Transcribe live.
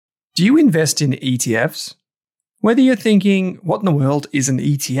Do you invest in ETFs? Whether you're thinking, what in the world is an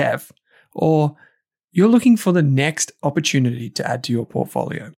ETF? Or you're looking for the next opportunity to add to your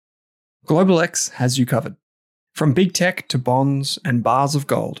portfolio, GlobalX has you covered. From big tech to bonds and bars of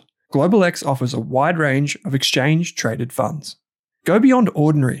gold, GlobalX offers a wide range of exchange-traded funds. Go beyond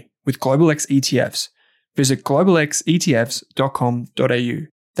ordinary with GlobalX ETFs. Visit globalxetfs.com.au.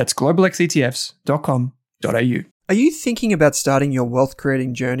 That's globalxetfs.com.au. Are you thinking about starting your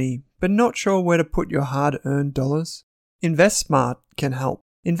wealth-creating journey, but not sure where to put your hard-earned dollars? InvestSmart can help.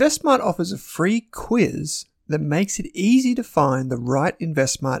 InvestSmart offers a free quiz that makes it easy to find the right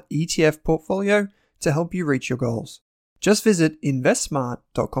InvestSmart ETF portfolio to help you reach your goals. Just visit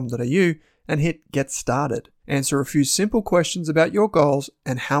investsmart.com.au and hit Get Started. Answer a few simple questions about your goals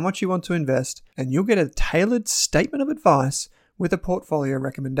and how much you want to invest, and you'll get a tailored statement of advice with a portfolio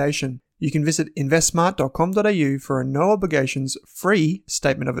recommendation. You can visit investsmart.com.au for a no-obligations free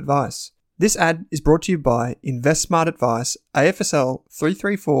statement of advice. This ad is brought to you by InvestSmart Advice, AFSL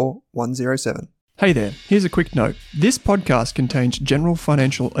 334107. Hey there, here's a quick note. This podcast contains general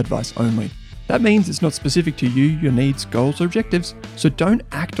financial advice only. That means it's not specific to you, your needs, goals, or objectives, so don't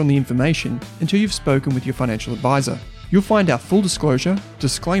act on the information until you've spoken with your financial advisor. You'll find our full disclosure,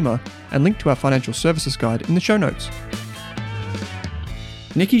 disclaimer, and link to our financial services guide in the show notes.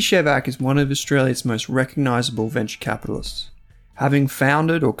 Nicky Shevak is one of Australia's most recognisable venture capitalists, having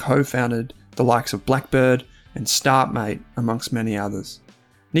founded or co-founded the likes of Blackbird and Startmate, amongst many others.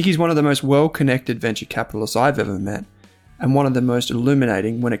 Nicky's one of the most well-connected venture capitalists I've ever met, and one of the most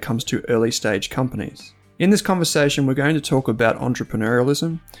illuminating when it comes to early-stage companies. In this conversation, we're going to talk about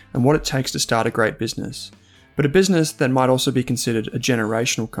entrepreneurialism and what it takes to start a great business, but a business that might also be considered a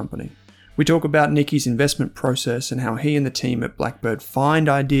generational company. We talk about Nicky's investment process and how he and the team at Blackbird find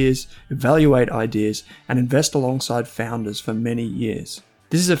ideas, evaluate ideas, and invest alongside founders for many years.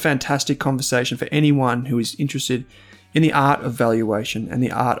 This is a fantastic conversation for anyone who is interested in the art of valuation and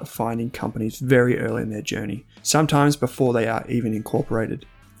the art of finding companies very early in their journey, sometimes before they are even incorporated.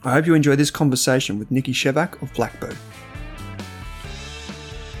 I hope you enjoy this conversation with Nicky Shevak of Blackbird.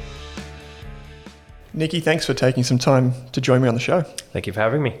 Nicky, thanks for taking some time to join me on the show. Thank you for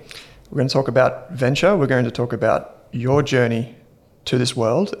having me. We're going to talk about venture. We're going to talk about your journey to this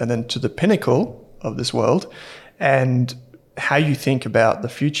world and then to the pinnacle of this world and how you think about the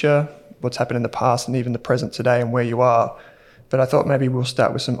future, what's happened in the past and even the present today and where you are. But I thought maybe we'll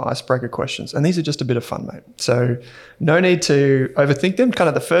start with some icebreaker questions. And these are just a bit of fun, mate. So no need to overthink them. Kind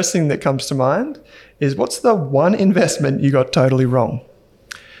of the first thing that comes to mind is, what's the one investment you got totally wrong?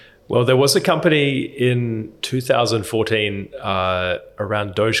 Well, there was a company in 2014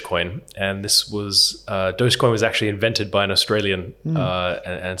 around Dogecoin. And this was, Dogecoin was actually invented by an Australian.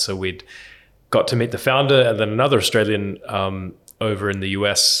 And so we'd got to meet the founder, and then another Australian over in the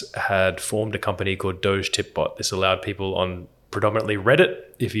US had formed a company called Doge Tipbot. This allowed people on predominantly Reddit,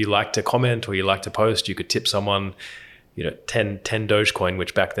 if you like to comment or you like to post, you could tip someone, 10 Dogecoin,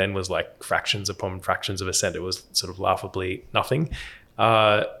 which back then was like fractions upon fractions of a cent. It was sort of laughably nothing.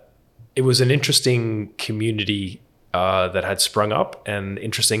 It was an interesting community that had sprung up, and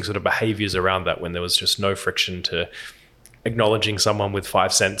interesting sort of behaviors around that, when there was just no friction to acknowledging someone with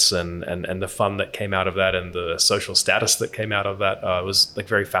 5 cents and the fun that came out of that and the social status that came out of that was like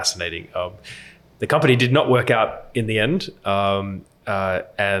very fascinating. The company did not work out in the end. And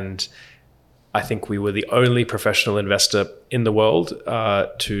I think we were the only professional investor in the world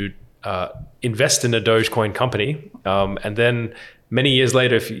to invest in a Dogecoin company. And then many years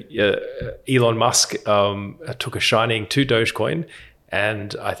later, Elon Musk took a shining to Dogecoin.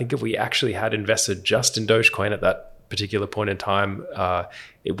 And I think if we actually had invested just in Dogecoin at that particular point in time,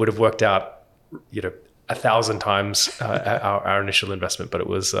 it would have worked out, 1,000 times our initial investment, but it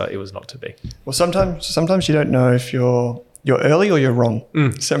was not to be. Well, sometimes you don't know if you're early or you're wrong.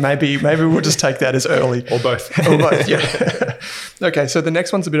 So maybe we'll just take that as early. Or both. Or both, yeah. Okay, so the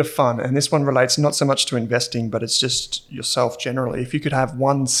next one's a bit of fun, and this one relates not so much to investing, but it's just yourself generally. If you could have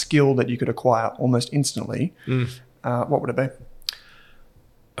one skill that you could acquire almost instantly, what would it be?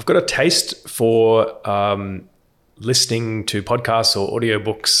 I've got a taste for listening to podcasts or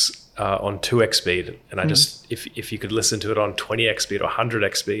audiobooks on 2x speed. And I just, if you could listen to it on 20x speed or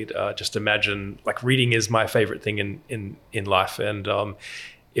 100x speed, just imagine, like, reading is my favorite thing in life. And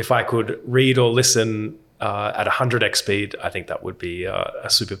if I could read or listen at 100x speed, I think that would be a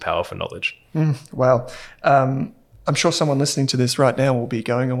superpower for knowledge. Wow. I'm sure someone listening to this right now will be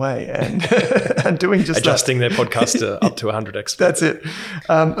going away and doing just adjusting their podcast up to 100x speed. That's it.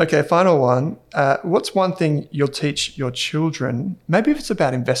 Okay, final one. What's one thing you'll teach your children, maybe if it's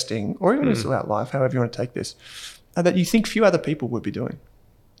about investing or even if it's about life, however you want to take this, that you think few other people would be doing?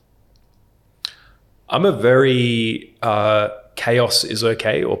 I'm a very chaos is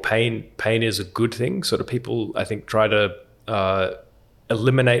okay, or pain is a good thing. Sort of people, I think, try to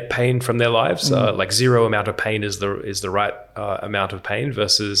eliminate pain from their lives. Like zero amount of pain is the right amount of pain,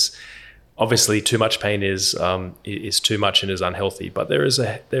 versus obviously too much pain is too much and is unhealthy. But there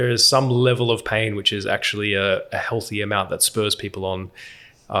is some level of pain which is actually a healthy amount that spurs people on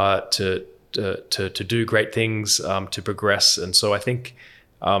to do great things, to progress. And so I think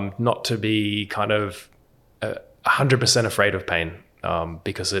not to be kind of 100% afraid of pain,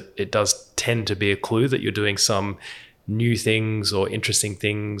 because it does tend to be a clue that you're doing some new things or interesting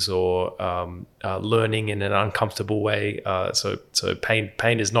things, or learning in an uncomfortable way. So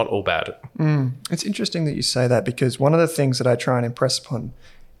pain is not all bad. It's interesting that you say that, because one of the things that I try and impress upon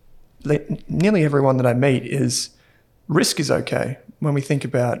nearly everyone that I meet is risk is okay. When we think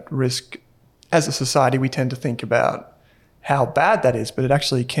about risk as a society, we tend to think about how bad that is, but it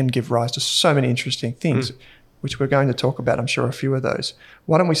actually can give rise to so many interesting things, which we're going to talk about, I'm sure, a few of those.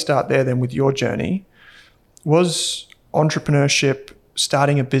 Why don't we start there then with your journey? Was entrepreneurship,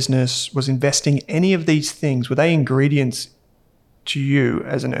 starting a business, was investing, any of these things, were they ingredients to you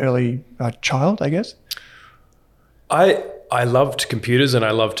as an early child, I guess? I loved computers and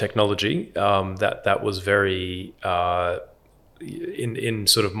I loved technology. That was very in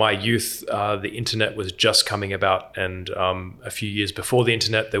sort of my youth. The internet was just coming about, and a few years before the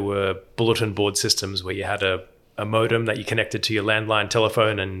internet, there were bulletin board systems where you had a modem that you connected to your landline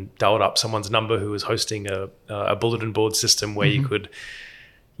telephone and dialed up someone's number who was hosting a bulletin board system where you could,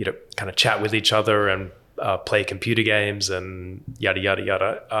 kind of chat with each other and play computer games and yada, yada,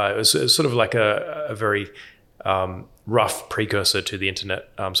 yada. It was sort of like a very rough precursor to the internet.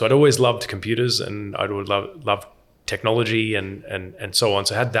 So I'd always loved computers, and I'd always loved technology and so on.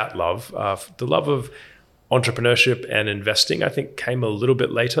 So I had that love. The love of entrepreneurship and investing, I think, came a little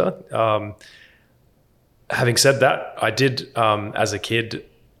bit later. Having said that, I did, as a kid,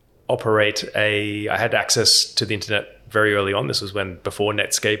 I had access to the internet very early on. This was before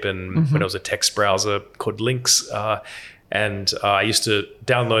Netscape, and when it was a text browser called Lynx. And I used to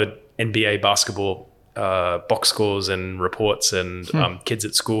download NBA basketball box scores and reports, and kids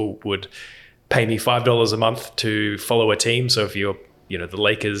at school would pay me $5 a month to follow a team. So if you're, the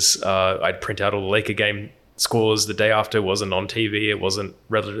Lakers, I'd print out all the Laker game scores the day after. It wasn't on TV. It wasn't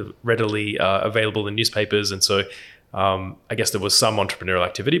readily available in newspapers. And so I guess there was some entrepreneurial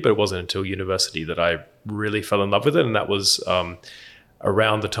activity, but it wasn't until university that I really fell in love with it. And that was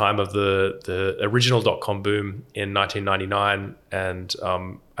around the time of the original dot-com boom in 1999. And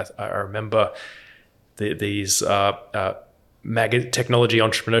I remember these technology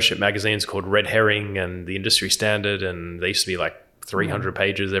entrepreneurship magazines called Red Herring and The Industry Standard, and they used to be like 300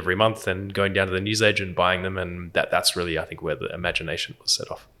 pages every month, and going down to the newsagent, buying them, and that's really, I think, where the imagination was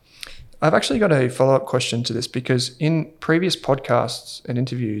set off. I've actually got a follow-up question to this, because in previous podcasts and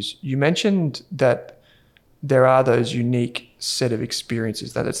interviews, you mentioned that there are those unique set of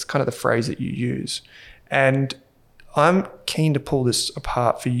experiences, that it's kind of the phrase that you use. And I'm keen to pull this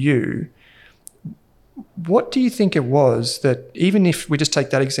apart for you. What do you think it was that, even if we just take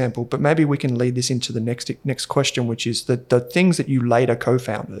that example, but maybe we can lead this into the next question, which is the things that you later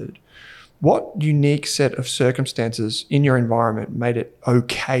co-founded, what unique set of circumstances in your environment made it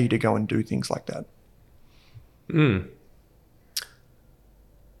okay to go and do things like that?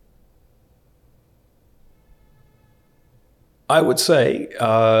 I would say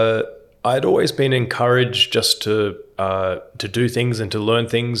I'd always been encouraged just to do things and to learn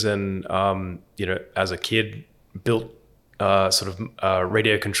things, and as a kid, built sort of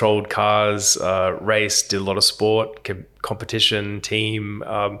radio controlled cars, raced, did a lot of sport, competition, team.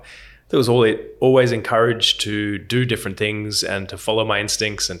 There was always encouraged to do different things and to follow my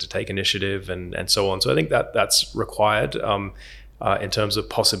instincts and to take initiative and so on. So I think that's required in terms of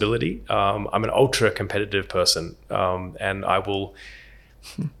possibility. I'm an ultra competitive person, and I will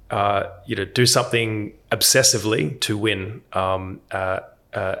do something obsessively to win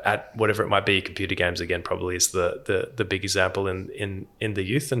at whatever it might be. Computer games, again, probably is the big example in the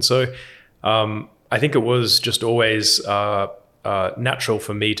youth. And so I think it was just always natural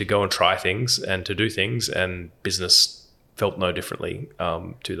for me to go and try things and to do things, and business felt no differently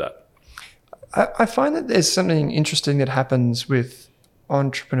to that. I find that there's something interesting that happens with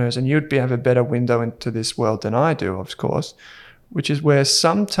entrepreneurs, and you'd have a better window into this world than I do, of course, which is where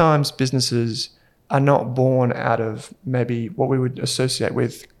sometimes businesses are not born out of maybe what we would associate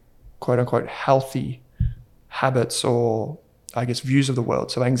with quote unquote healthy habits or, I guess, views of the world.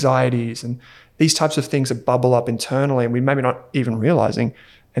 So anxieties and these types of things that bubble up internally, and we maybe not even realizing,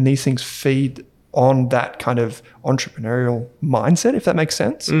 and these things feed on that kind of entrepreneurial mindset, if that makes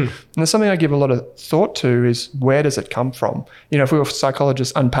sense. And there's something I give a lot of thought to is, where does it come from? You know, if we were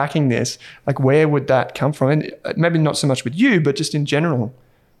psychologists unpacking this, like, where would that come from? And maybe not so much with you, but just in general,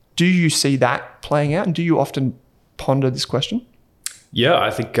 do you see that playing out? And do you often ponder this question? Yeah,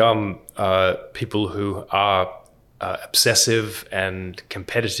 I think people who are obsessive and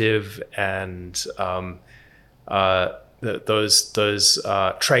competitive and those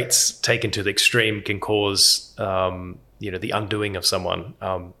traits taken to the extreme can cause the undoing of someone.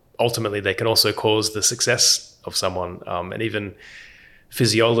 Ultimately, they can also cause the success of someone, and even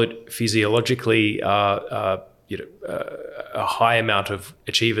physiologically, a high amount of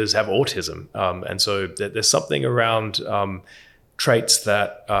achievers have autism, and so there's something around traits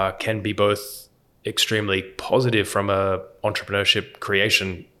that can be both extremely positive from a entrepreneurship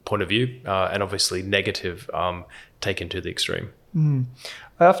creation point of view, and obviously negative taken to the extreme.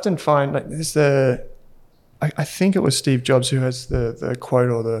 I often find, like, I think it was Steve Jobs who has the quote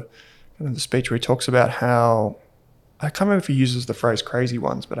or the speech where he talks about how, I can't remember if he uses the phrase crazy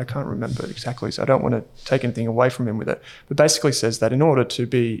ones, but I can't remember exactly, so I don't want to take anything away from him with it, but basically says that in order to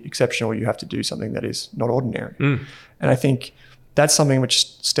be exceptional, you have to do something that is not ordinary. And I think that's something which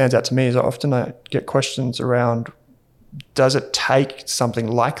stands out to me, is often I get questions around, does it take something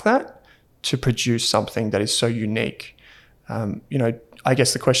like that to produce something that is so unique? I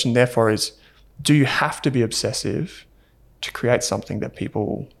guess the question therefore is, do you have to be obsessive to create something that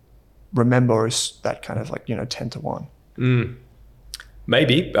people remember as that kind of 10 to 1?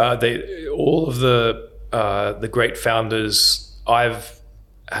 Maybe. All of the great founders I've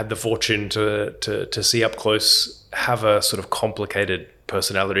had the fortune to see up close have a sort of complicated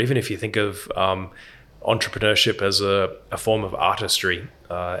personality. Even if you think of entrepreneurship as a form of artistry,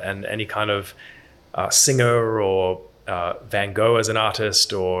 and any kind of singer or Van Gogh as an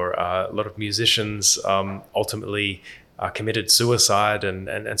artist, or a lot of musicians ultimately committed suicide,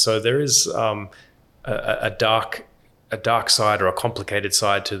 and so there is a dark side or a complicated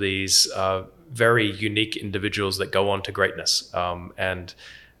side to these very unique individuals that go on to greatness, and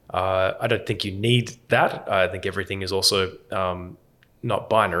I don't think you need that. I think everything is also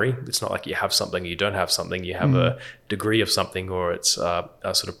not binary. It's not like you have something, you don't have something. You have a degree of something, or it's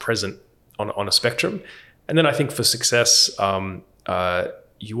sort of present on a spectrum. And then I think for success,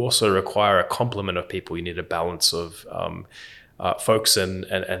 you also require a complement of people. You need a balance of folks,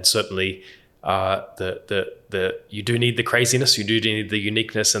 and certainly you do need the craziness, you do need the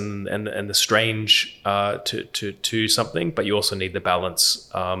uniqueness and the strange to something, but you also need the balance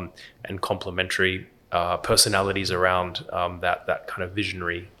and complementary personalities around that kind of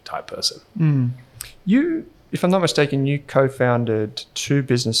visionary type person. You, if I'm not mistaken, you co-founded 2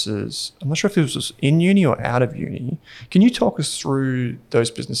 businesses. I'm not sure if it was in uni or out of uni. Can you talk us through those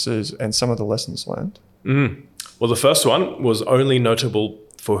businesses and some of the lessons learned? Well, the first one was only notable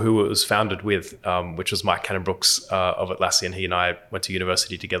for who it was founded with, which was Mike Cannon-Brookes of Atlassian. He and I went to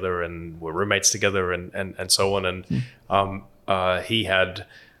university together and were roommates together and so on. And he had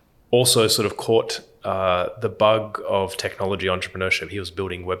also sort of caught the bug of technology entrepreneurship. He was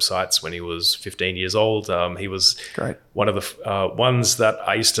building websites when he was 15 years old. He was one of the ones that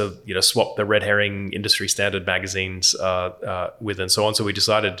I used to swap the red herring industry standard magazines with and so on. So we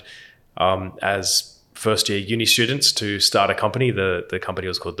decided as first year uni students to start a company. The company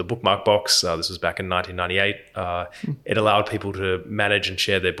was called The Bookmark Box. This was back in 1998. It allowed people to manage and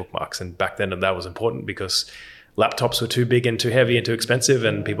share their bookmarks. And back then that was important because laptops were too big and too heavy and too expensive,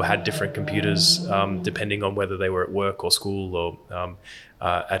 and people had different computers depending on whether they were at work or school or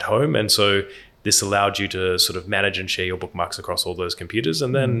at home. And so this allowed you to sort of manage and share your bookmarks across all those computers,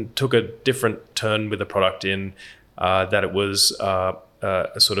 and then took a different turn with the product in that it was a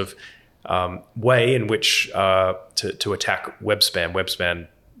sort of way in which to attack web spam. Web spam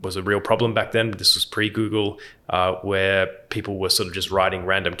was a real problem back then. This was pre-Google, where people were sort of just writing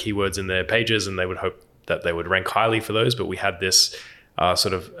random keywords in their pages, and they would hope that they would rank highly for those. But we had this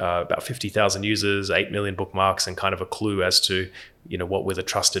sort of about 50,000 users, 8 million bookmarks, and kind of a clue as to what were the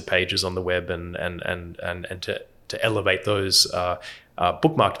trusted pages on the web, and to elevate those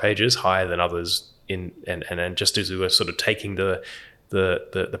bookmarked pages higher than others. And just as we were sort of taking the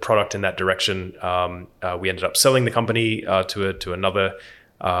product in that direction, we ended up selling the company to another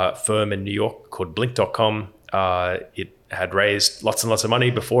firm in New York called Blink.com. It had raised lots and lots of money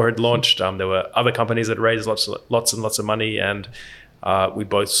before it launched. There were other companies that raised lots and lots of money, and we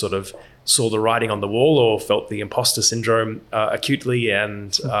both sort of saw the writing on the wall, or felt the imposter syndrome acutely,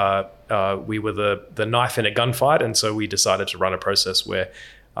 and we were the knife in a gunfight. And so we decided to run a process where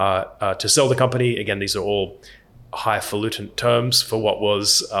to sell the company. Again, these are all highfalutin terms for what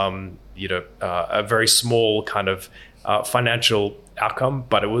was a very small kind of financial outcome,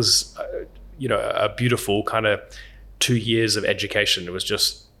 but it was a beautiful kind of 2 years of education. It was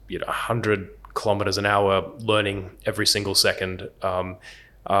just 100 kilometers an hour learning every single second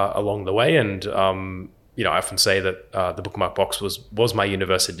along the way. And I often say that the Bookmark Box was my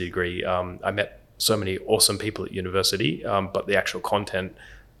university degree. I met so many awesome people at university, but the actual content,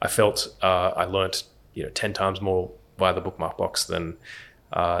 I felt I learnt 10 times more via the Bookmark Box than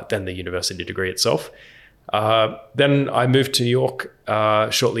the university degree itself. Then I moved to New York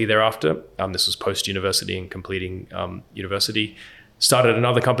shortly thereafter. This was post-university and completing university. Started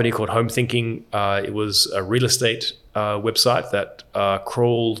another company called Home Thinking. It was a real estate website that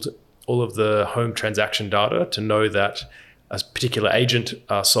crawled all of the home transaction data to know that a particular agent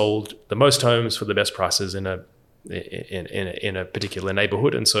sold the most homes for the best prices in a particular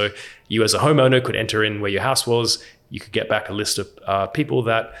neighborhood. And so you as a homeowner could enter in where your house was. You could get back a list of people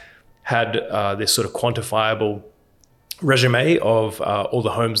that had this sort of quantifiable resume of all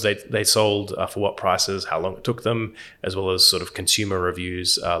the homes they sold, for what prices, how long it took them, as well as sort of consumer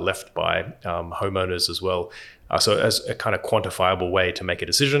reviews left by homeowners as well. So as a kind of quantifiable way to make a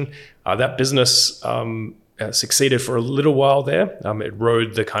decision. That business succeeded for a little while there. It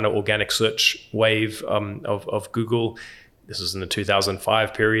rode the kind of organic search wave of Google. This was in the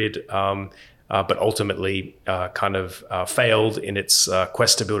 2005 period, but ultimately kind of failed in its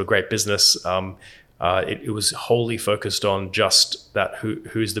quest to build a great business. It was wholly focused on just that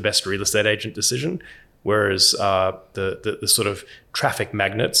who's the best real estate agent decision, whereas the sort of traffic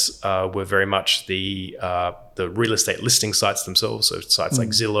magnets were very much the real estate listing sites themselves. So sites like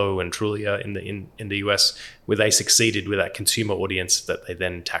Zillow and Trulia in the US, where they succeeded with that consumer audience that they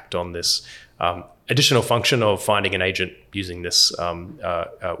then tacked on this additional function of finding an agent using this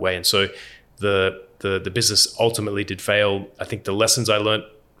way. And so the business ultimately did fail. I think the lessons I learned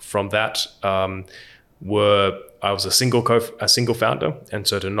from that were I was a single founder, and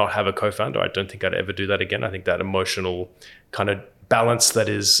so to not have a co-founder, I don't think I'd ever do that again. I think that emotional kind of balance that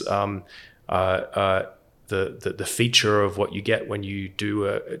is the feature of what you get when you do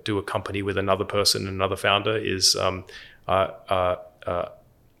a company with another person, another founder, is I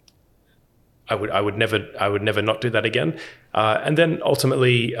would never not do that again. And then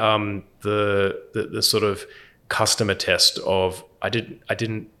ultimately the sort of customer test of I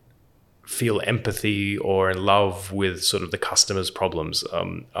didn't feel empathy or in love with sort of the customer's problems.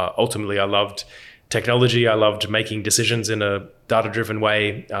 Ultimately, I loved technology. I loved making decisions in a data-driven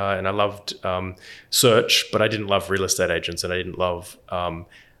way, and I loved search, but I didn't love real estate agents, and I didn't love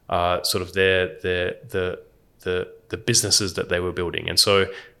sort of the businesses that they were building. And so,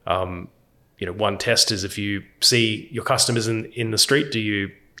 one test is if you see your customers in the street, do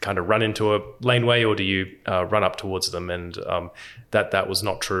you kind of run into a laneway or do you run up towards them? And that was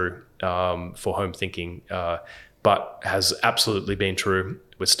not true for Home Thinking, but has absolutely been true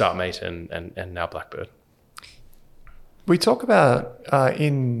with StartMate and now Blackbird. We talk about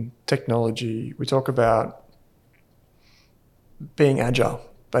in technology, we talk about being agile,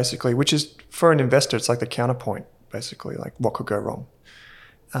 basically, which is for an investor, it's like the counterpoint, basically, like what could go wrong.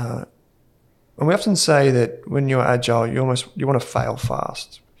 And we often say that when you're agile, you want to fail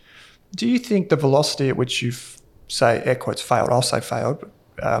fast. Do you think the velocity at which you say, air quotes, failed, I'll say failed, but,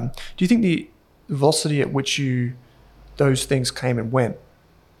 do you think the velocity at which those things came and went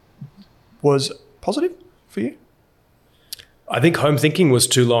was positive for you? I think Home Thinking was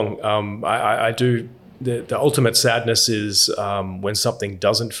too long. I do. The ultimate sadness is when something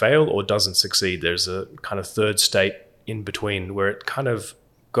doesn't fail or doesn't succeed. There's a kind of third state in between where it kind of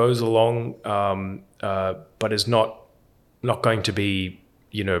goes along, but is not going to be,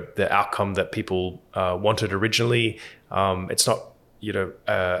 the outcome that people wanted originally. It's not,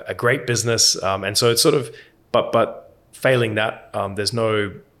 a great business, and so it's sort of, but failing that, there's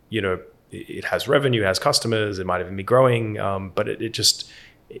no, it has revenue, it has customers, it might even be growing, but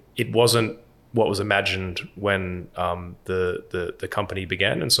it wasn't what was imagined when the company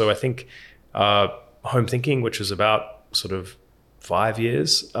began. And so I think Home Thinking, which was about sort of 5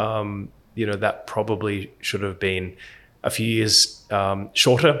 years, that probably should have been a few years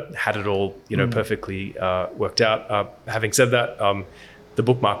shorter, had it all perfectly worked out. Having said that, the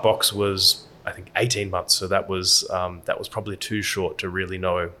Bookmark Box was, I think, 18 months. So that was probably too short to really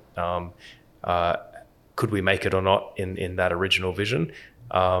know could we make it or not in that original vision.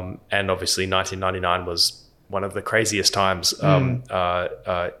 And obviously 1999 was one of the craziest times in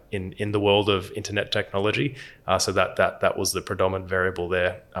the world of internet technology. So that was the predominant variable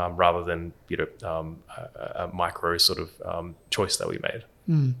there, rather than a micro sort of choice that we made.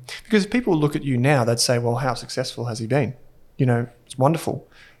 Because if people look at you now, they'd say, well, how successful has he been? It's wonderful.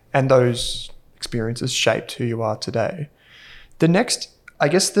 and those experiences shaped who you are today. The next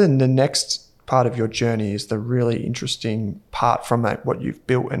part of your journey is the really interesting part from what you've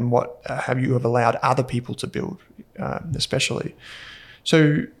built and what you have allowed other people to build, especially.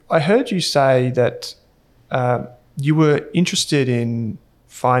 So I heard you say that you were interested in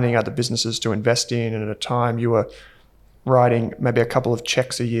finding other businesses to invest in, and at a time you were writing maybe a couple of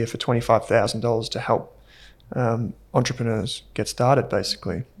checks a year for $25,000 to help entrepreneurs get started,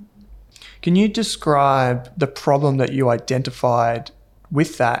 basically. Can you describe the problem that you identified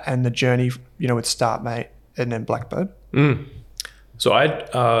with that and the journey, with StartMate and then Blackbird? So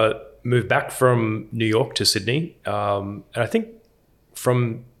I moved back from New York to Sydney, and I think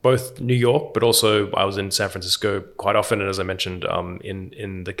from both New York, but also I was in San Francisco quite often. And as I mentioned,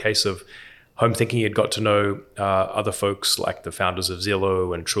 in the case of Home Thinking, you'd got to know other folks like the founders of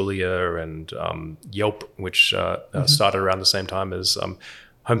Zillow and Trulia and Yelp, which started around the same time as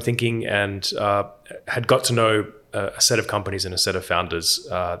Home Thinking, and had got to know a set of companies and a set of founders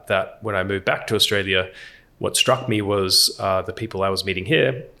that when I moved back to Australia, what struck me was the people I was meeting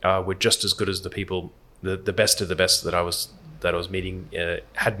here were just as good as the people, the best of the best that I was meeting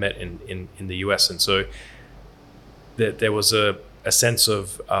had met in the US. And so there was a sense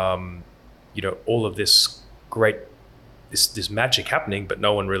of all of this great this magic happening, but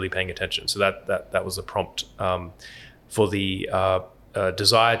no one really paying attention. So that was a prompt for the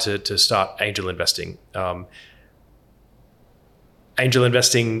desire to start angel investing. Angel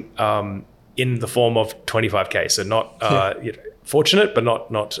investing in the form of $25K. So not fortunate, but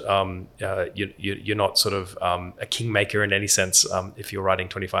not you're not sort of a kingmaker in any sense if you're writing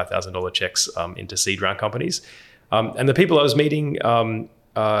 $25,000 checks into seed round companies. And the people I was meeting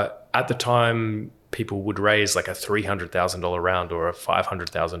at the time, people would raise like a $300,000 round or a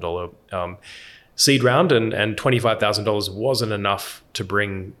 $500,000 seed round, and $25,000 wasn't enough to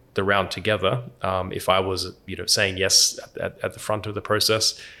bring the round together. If I was saying yes at the front of the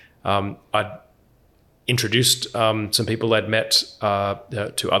process, I'd introduced some people I'd met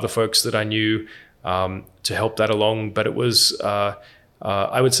to other folks that I knew to help that along. But it was,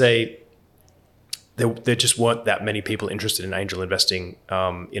 I would say, there just weren't that many people interested in angel investing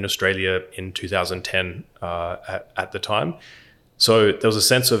in Australia in 2010 at the time. So there was a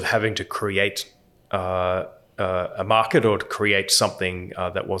sense of having to create a market or to create something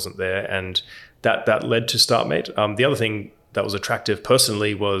that wasn't there, and that led to StartMate. The other thing that was attractive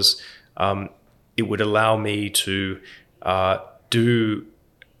personally was it would allow me to do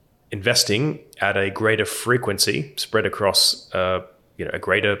investing at a greater frequency, spread across a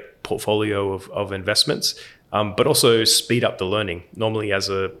greater portfolio of investments, but also speed up the learning. Normally, as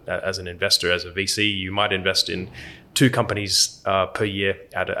an investor, as a VC, you might invest in 2 companies per year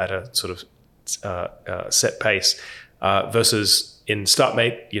at a sort of set pace, versus in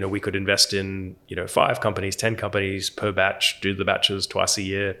StartMate, we could invest in 5 companies, 10 companies per batch, do the batches twice a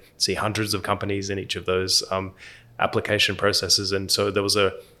year, see hundreds of companies in each of those application processes, and so there was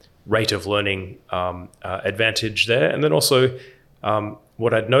a rate of learning advantage there. And then also,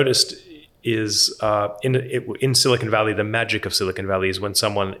 what I'd noticed is in Silicon Valley, the magic of Silicon Valley is when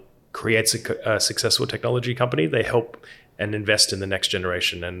someone creates a successful technology company, they help and invest in the next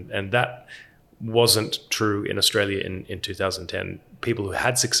generation, and that wasn't true in Australia in 2010. People who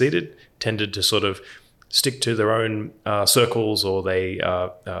had succeeded tended to sort of stick to their own circles, or they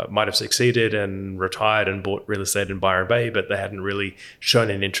might have succeeded and retired and bought real estate in Byron Bay, but they hadn't really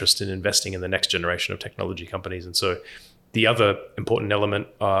shown an interest in investing in the next generation of technology companies. And so the other important element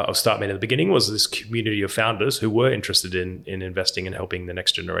of StartMate at the beginning was this community of founders who were interested in investing and helping the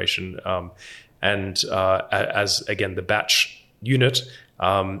next generation. And as, again, the batch unit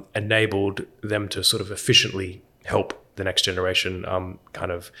enabled them to sort of efficiently help the next generation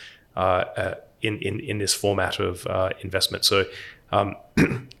in this format of investment. So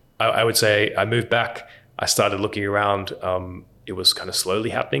I would say I moved back, I started looking around. It was kind of slowly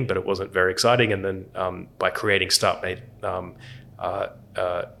happening, but it wasn't very exciting. And then by creating StartMate,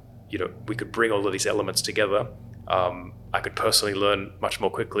 we could bring all of these elements together. I could personally learn much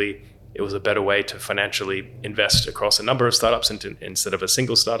more quickly. It was a better way to financially invest across a number of startups instead of a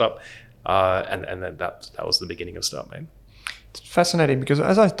single startup. And then that was the beginning of StartMate. It's fascinating because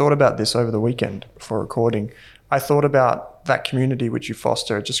as I thought about this over the weekend before recording, I thought about that community which you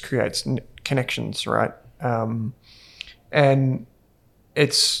foster. It just creates connections, right? And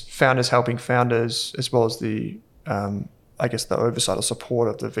it's founders helping founders, as well as the oversight or support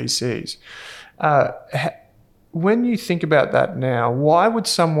of the VCs. When you think about that now, why would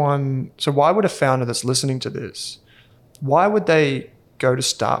a founder that's listening to this, why would they go to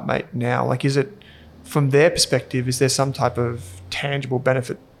StartMate now? Like, is it, from their perspective, is there some type of tangible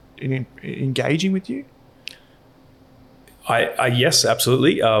benefit engaging with you? Yes,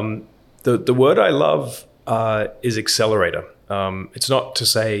 absolutely. The word I love is accelerator. It's not to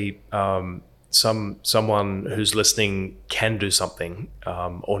say someone who's listening can do something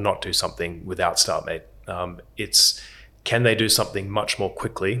or not do something without StartMate. It's can they do something much more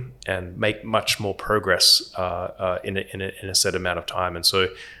quickly and make much more progress in a set amount of time. And so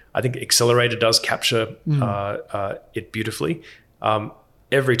I think accelerator does capture it beautifully.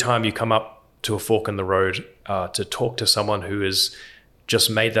 Every time you come up to a fork in the road to talk to someone who has just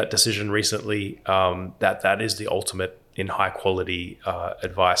made that decision recently, that is the ultimate in high quality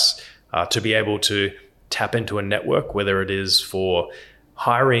advice. To be able to tap into a network, whether it is for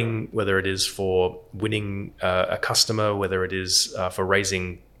hiring, whether it is for winning a customer, whether it is for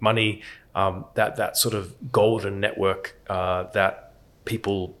raising money, that sort of golden network that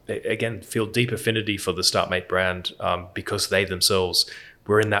people, again, feel deep affinity for the StartMate brand because they themselves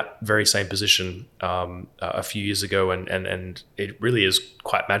were in that very same position a few years ago. And it really is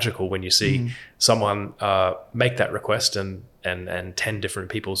quite magical when you see someone make that request and 10 different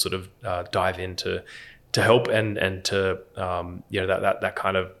people sort of dive in to help and to that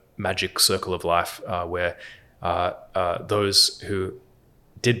kind of magic circle of life where those who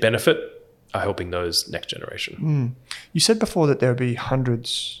did benefit are helping those next generation. You said before that there would be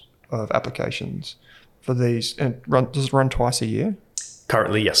hundreds of applications for these, and does it run twice a year?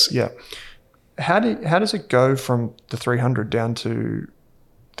 Currently, yes. Yeah. How does it go from the 300 down to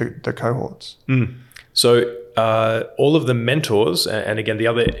the cohorts? So all of the mentors, and again, the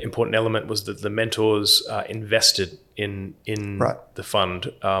other important element was that the mentors invested in the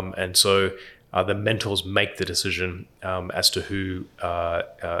fund, and so the mentors make the decision as to who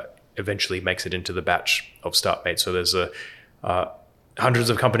eventually makes it into the batch of StartMate. So there's hundreds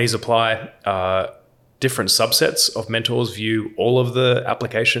of companies apply. Different subsets of mentors view all of the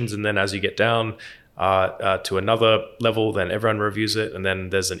applications, and then as you get down to another level, then everyone reviews it, and then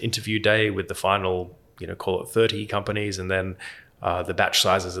there's an interview day with the final, call it 30 companies, and then the batch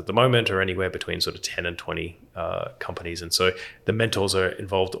sizes at the moment are anywhere between sort of 10 and 20 companies, and so the mentors are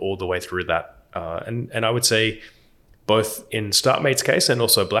involved all the way through that. And I would say both in StartMate's case and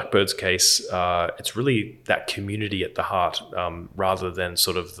also Blackbird's case, it's really that community at the heart, rather than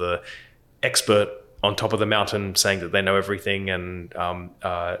sort of the expert on top of the mountain saying that they know everything and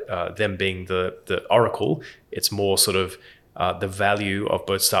them being the oracle. It's more sort of the value of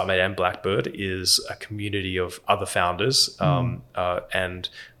both StartMate and Blackbird is a community of other founders, and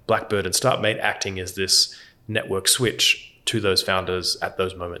Blackbird and StartMate acting as this network switch to those founders at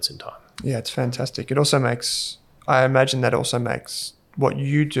those moments in time. Yeah, it's fantastic. I imagine that also makes what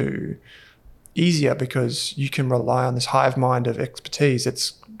you do easier because you can rely on this hive mind of expertise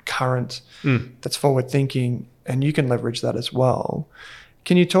that's current, that's forward thinking, and you can leverage that as well.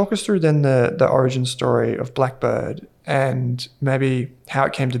 Can you talk us through then the origin story of Blackbird and maybe how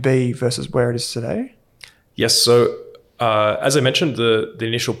it came to be versus where it is today? Yes. So as I mentioned, the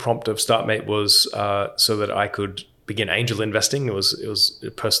initial prompt of StartMate was so that I could begin angel investing. It was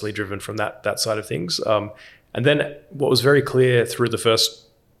personally driven from that side of things. And then what was very clear through the first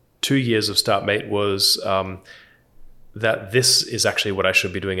 2 years of StartMate was that this is actually what I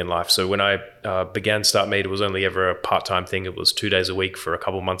should be doing in life. So when I began StartMate, it was only ever a part-time thing. It was 2 days a week for a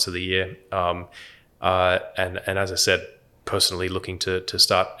couple months of the year. And as I said, personally looking to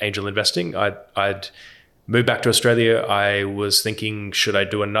start angel investing, I'd moved back to Australia. I was thinking, should I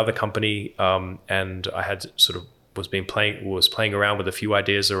do another company? And I had sort of was playing around with a few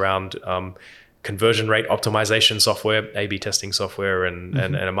ideas around conversion rate optimization software, A/B testing software,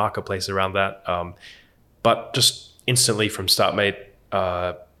 and a marketplace around that. But just instantly from StartMate,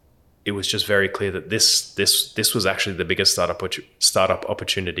 it was just very clear that this was actually the biggest startup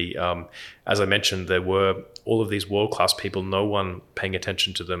opportunity. As I mentioned, there were all of these world-class people, no one paying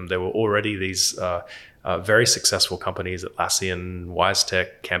attention to them. There were already these very successful companies, Atlassian,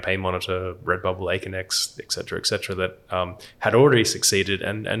 WiseTech, Campaign Monitor, Redbubble, Aconex, et cetera, that had already succeeded,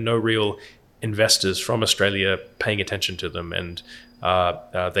 and no real investors from Australia paying attention to them. And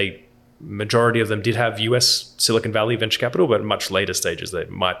majority of them did have US Silicon Valley venture capital, but at much later stages. They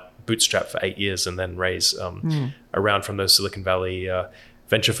might bootstrap for 8 years and then raise around from those Silicon Valley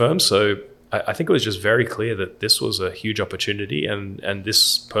venture firms. So I think it was just very clear that this was a huge opportunity, and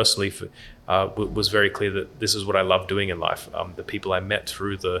this personally was very clear that this is what I love doing in life. The people I met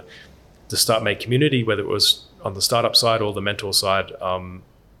through the StartMate community, whether it was on the startup side or the mentor side,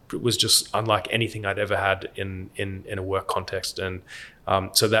 it was just unlike anything I'd ever had in a work context. And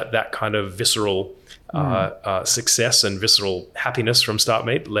so that kind of visceral success and visceral happiness from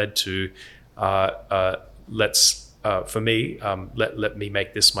StartMate led to let's for me, let me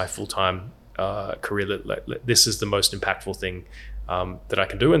make this my full-time career. This is the most impactful thing that I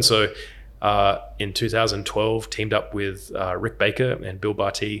can do. And so in 2012, teamed up with Rick Baker and Bill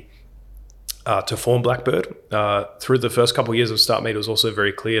Barty to form Blackbird. Through the first couple of years of StartMate, it was also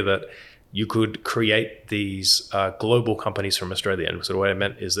very clear that you could create these global companies from Australia. And so what I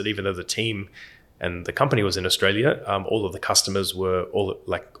meant is that even though the team and the company was in Australia, all of the customers were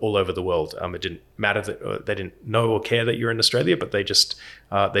all over the world. It didn't matter that they didn't know or care that you're in Australia, but they just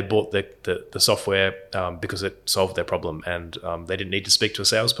they bought the software because it solved their problem, and they didn't need to speak to a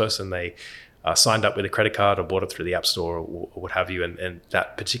salesperson. They signed up with a credit card or bought it through the App Store or what have you. And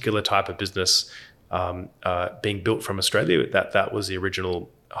that particular type of business being built from Australia, that was the original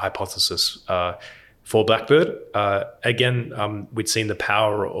hypothesis for Blackbird. Again, we'd seen the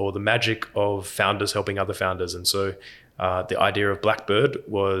power or the magic of founders helping other founders. And so the idea of Blackbird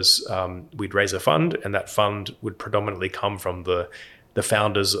was we'd raise a fund, and that fund would predominantly come from the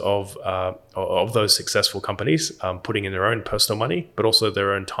founders of those successful companies, putting in their own personal money, but also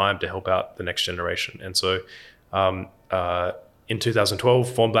their own time to help out the next generation. And so in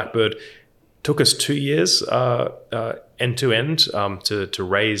 2012, formed Blackbird. Took us 2 years end to end to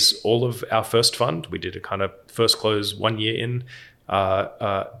raise all of our first fund. We did a kind of first close 1 year in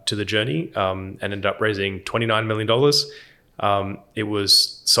to the journey and ended up raising $29 million. It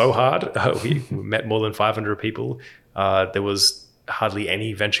was so hard. We met more than 500 people. There was hardly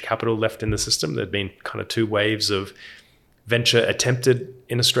any venture capital left in the system. There'd been kind of 2 waves of venture attempted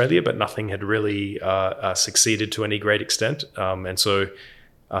in Australia, but nothing had really succeeded to any great extent. And so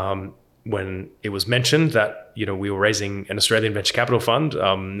when it was mentioned that we were raising an Australian venture capital fund,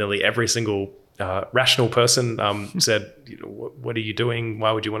 nearly every single rational person said, "What are you doing?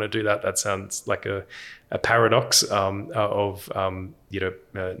 Why would you want to do that? That sounds like a paradox of no,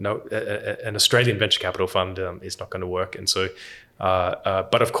 an Australian venture capital fund is not going to work." And so,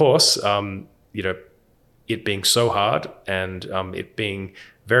 but of course, it being so hard and it being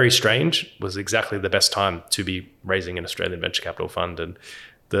very strange was exactly the best time to be raising an Australian venture capital fund. And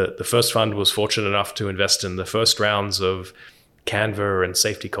the first fund was fortunate enough to invest in the first rounds of Canva and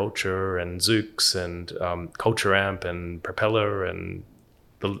Safety Culture and Zoox and Culture Amp and Propeller, and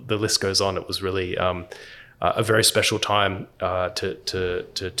the list goes on. It was really a very special time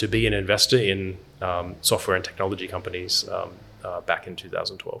to be an investor in software and technology companies back in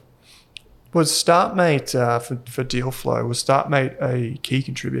 2012. Was StartMate, for deal flow, was StartMate a key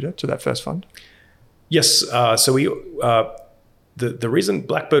contributor to that first fund? Yes. So we... The reason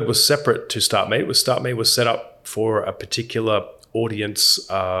Blackbird was separate to StartMate was set up for a particular audience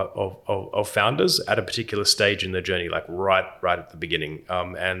of founders at a particular stage in their journey, like right at the beginning,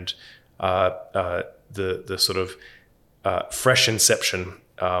 and the sort of fresh inception.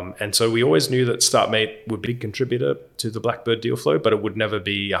 And so we always knew that StartMate would be a contributor to the Blackbird deal flow, but it would never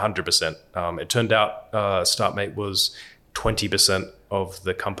be 100%. It turned out StartMate was 20% of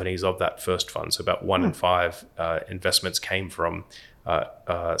the companies of that first fund. So about 1 in 5 investments came from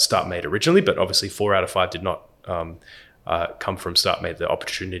StartMate originally, but obviously 4 out of 5 did not come from StartMate. The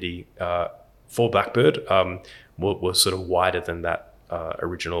opportunity for Blackbird was sort of wider than that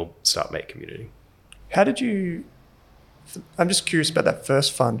original StartMate community. How did you... I'm just curious about that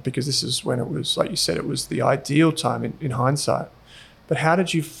first fund, because this is when it was, like you said, it was the ideal time in hindsight. But how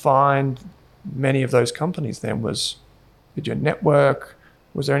did you find many of those companies then? Did your network,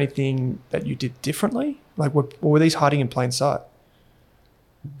 was there anything that you did differently? Like, were these hiding in plain sight?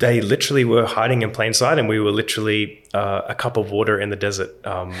 They literally were hiding in plain sight, and we were literally a cup of water in the desert.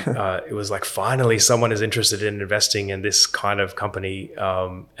 It was like, finally someone is interested in investing in this kind of company.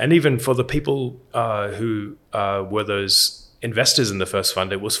 And even for the people who were those investors in the first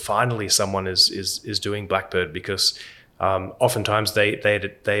fund, it was finally someone is doing Blackbird, because oftentimes they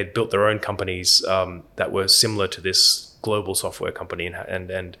had built their own companies that were similar to this global software company,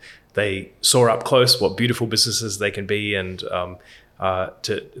 and they saw up close what beautiful businesses they can be, and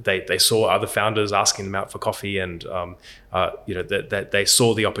they saw other founders asking them out for coffee, and that they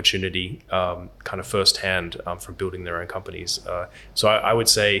saw the opportunity kind of firsthand from building their own companies. So I would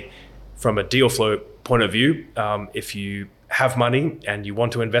say, from a deal flow point of view, if you have money and you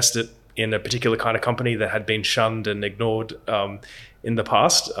want to invest it in a particular kind of company that had been shunned and ignored in the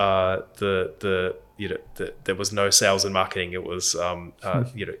past, there was no sales and marketing. It was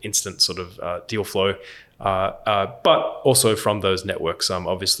instant sort of deal flow, but also from those networks.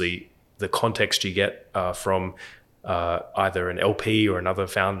 Obviously, the context you get from either an LP or another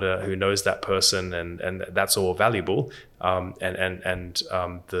founder who knows that person, and that's all valuable. And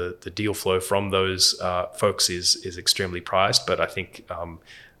the deal flow from those folks is extremely prized. But I think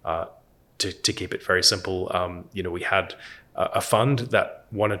to keep it very simple, we had a fund that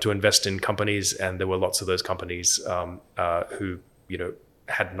wanted to invest in companies, and there were lots of those companies who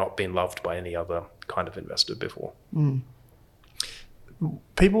had not been loved by any other kind of investor before.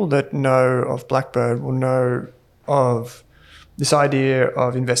 People that know of Blackbird will know of this idea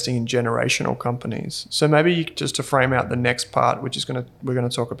of investing in generational companies. So maybe just to frame out the next part, which is we're going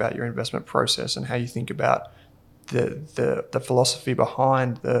to talk about your investment process and how you think about the philosophy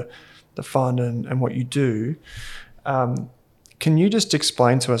behind the fund and what you do. Can you just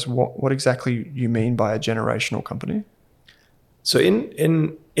explain to us what exactly you mean by a generational company? So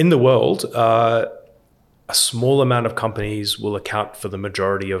in the world, a small amount of companies will account for the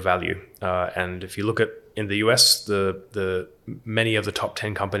majority of value. And if you look at in the US, the many of the top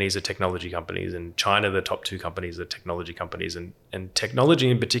 10 companies are technology companies. In China, the top 2 companies are technology companies. And technology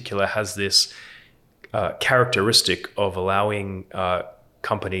in particular has this characteristic of allowing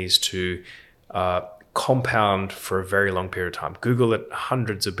companies to compound for a very long period of time. Google at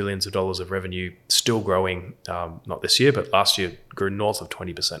hundreds of billions of dollars of revenue, still growing, not this year, but last year grew north of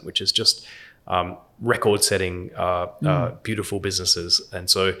 20%, which is just record-setting, beautiful businesses. And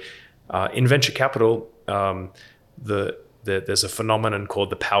so in venture capital, there's a phenomenon called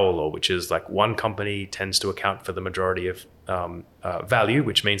the power law, which is like one company tends to account for the majority of value,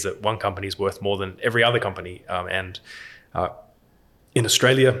 which means that one company is worth more than every other company. In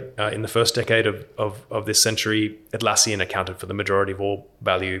Australia, in the first decade of this century, Atlassian accounted for the majority of all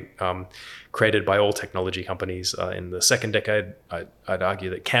value created by all technology companies. In the second decade, I'd argue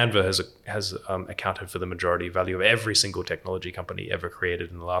that Canva has accounted for the majority of value of every single technology company ever created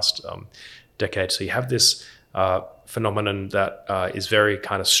in the last decade. So you have this phenomenon that is very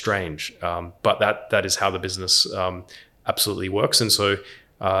kind of strange, but that is how the business absolutely works. And so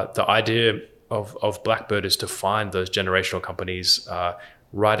the idea of Blackbird is to find those generational companies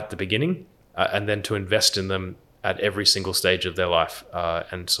right at the beginning and then to invest in them at every single stage of their life.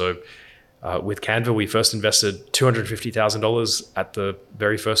 And so with Canva, we first invested $250,000 at the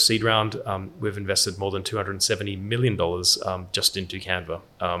very first seed round. We've invested more than $270 million just into Canva.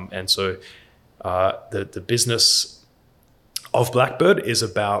 And so the business of Blackbird is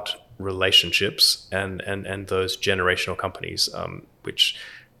about relationships and those generational companies, which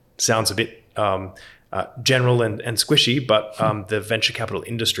sounds a bit general and squishy, but the venture capital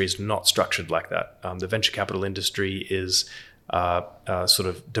industry is not structured like that. The venture capital industry is sort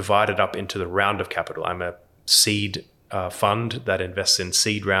of divided up into the round of capital. I'm a seed fund that invests in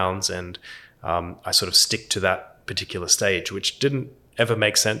seed rounds, and I sort of stick to that particular stage, which didn't ever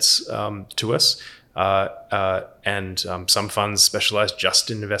make sense to us. And some funds specialize just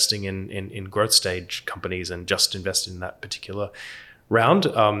in investing in growth stage companies and just invest in that particular round,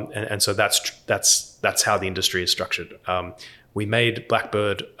 and so that's how the industry is structured. We made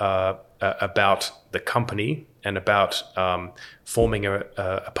Blackbird about the company and about forming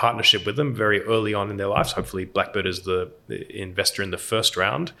a partnership with them very early on in their lives. Hopefully, Blackbird is the investor in the first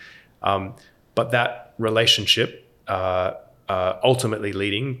round, but that relationship ultimately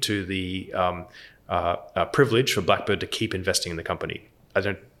leading to the privilege for Blackbird to keep investing in the company. I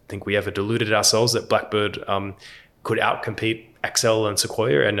don't think we ever deluded ourselves that Blackbird could outcompete Accel and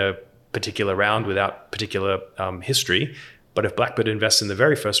Sequoia in a particular round without particular history. But if Blackbird invests in the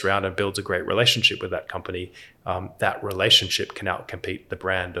very first round and builds a great relationship with that company, that relationship can outcompete the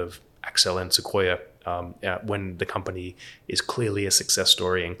brand of Accel and Sequoia when the company is clearly a success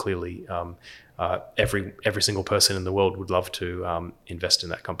story and clearly every single person in the world would love to invest in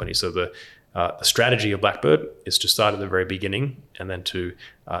that company. So the strategy of Blackbird is to start at the very beginning and then to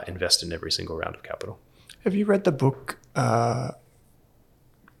invest in every single round of capital. Have you read the book Guerrilla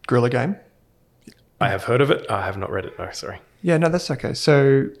Game? I have heard of it. I have not read it. No, sorry. Yeah, no, that's okay.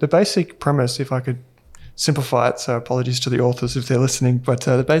 So the basic premise, if I could simplify it, so apologies to the authors if they're listening, but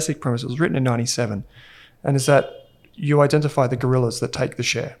the basic premise, it was written in 1997, and is that you identify the gorillas that take the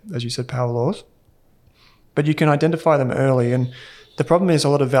share, as you said, power laws, but you can identify them early. And the problem is a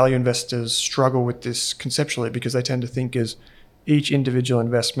lot of value investors struggle with this conceptually because they tend to think as each individual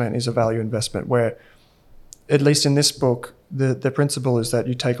investment is a value investment, where at least in this book, the principle is that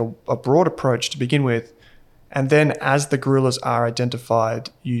you take a broad approach to begin with, and then as the gorillas are identified,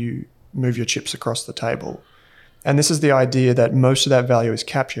 you move your chips across the table. And this is the idea that most of that value is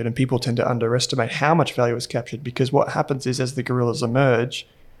captured, and people tend to underestimate how much value is captured, because what happens is as the gorillas emerge,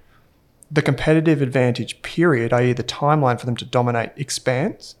 the competitive advantage period, i.e. the timeline for them to dominate,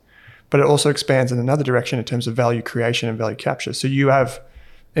 expands, but it also expands in another direction in terms of value creation and value capture. So you have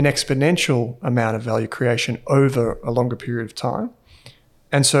an exponential amount of value creation over a longer period of time.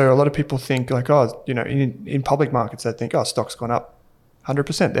 And so a lot of people think like, in public markets, they think, stock's gone up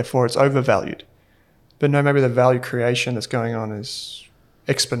 100%. Therefore, it's overvalued. But no, maybe the value creation that's going on is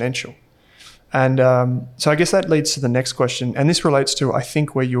exponential. And so I guess that leads to the next question. And this relates to, I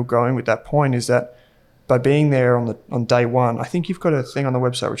think, where you're going with that point is that by being there on day one, I think you've got a thing on the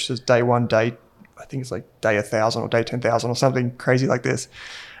website which says day one, I think it's like day 1,000 or day 10,000 or something crazy like this.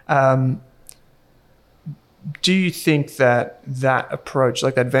 Do you think that approach,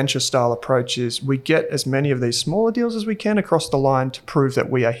 like that venture style approach, is we get as many of these smaller deals as we can across the line to prove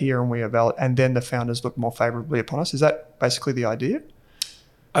that we are here and we are valid, and then the founders look more favorably upon us? Is that basically the idea?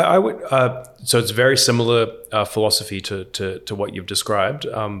 I would. So it's very similar philosophy to what you've described.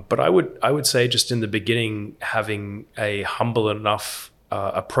 But I would say just in the beginning, having a humble enough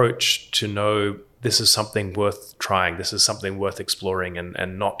approach to know this is something worth trying, this is something worth exploring,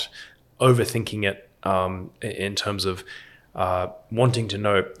 and not overthinking it. In terms of wanting to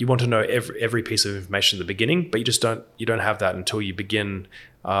know, you want to know every piece of information at the beginning, but you don't have that until you begin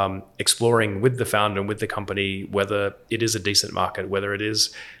exploring with the founder and with the company whether it is a decent market, whether it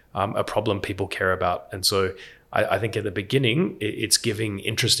is a problem people care about. And so I think at the beginning, it's giving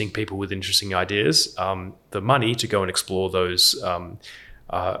interesting people with interesting ideas the money to go and explore those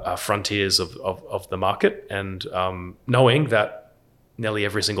frontiers of the market, and knowing that nearly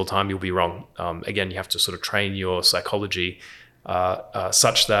every single time you'll be wrong. Again, you have to sort of train your psychology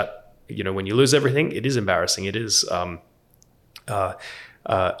such that, when you lose everything, it is embarrassing. It is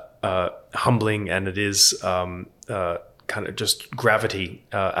humbling, and it is kind of just gravity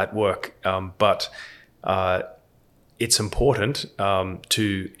at work. But it's important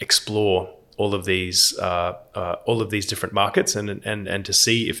to explore all of these different markets and to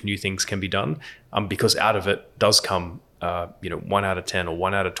see if new things can be done, because out of it does come 1 out of 10 or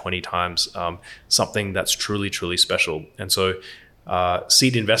 1 out of 20 times something that's truly, truly special. And so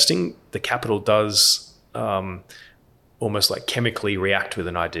seed investing, the capital does almost like chemically react with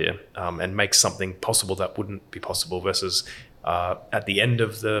an idea and make something possible that wouldn't be possible, versus at the end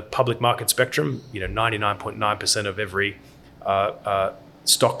of the public market spectrum, 99.9% of every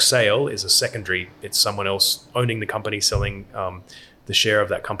stock sale is a secondary. It's someone else owning the company, selling the share of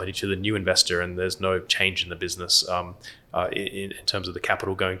that company to the new investor, and there's no change in the business in terms of the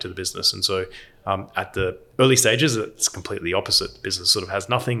capital going to the business. And so at the early stages, it's completely opposite. The business sort of has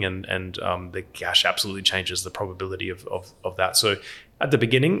nothing, and the cash absolutely changes the probability of that. So at the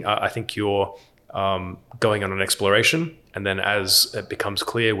beginning, I think you're going on an exploration, and then as it becomes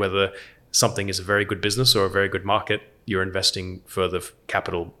clear whether something is a very good business or a very good market, you're investing further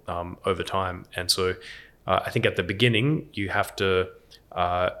capital over time. And so I think at the beginning, you have to,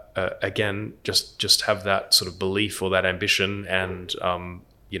 again, just have that sort of belief or that ambition, and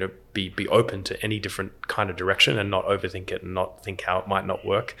be open to any different kind of direction, and not overthink it and not think how it might not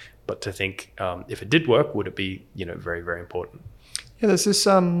work, but to think if it did work, would it be very, very important. Yeah, there's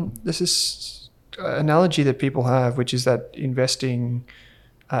this analogy that people have, which is that investing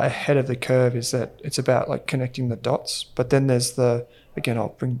ahead of the curve is that it's about like connecting the dots. But then there's again, I'll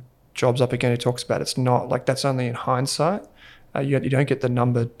bring Jobs up again, who talks about it's not like that's only in hindsight. You don't get the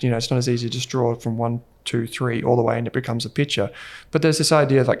number, it's not as easy to just draw it from 1, 2, 3 all the way and it becomes a picture. But there's this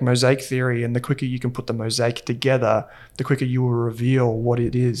idea of like mosaic theory, and the quicker you can put the mosaic together, the quicker you will reveal what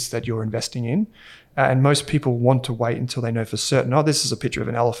it is that you're investing in. And most people want to wait until they know for certain, oh, this is a picture of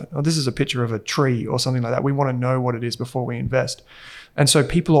an elephant, or this is a picture of a tree or something like that. We want to know what it is before we invest. And so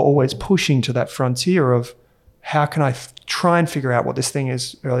people are always pushing to that frontier of how can I try and figure out what this thing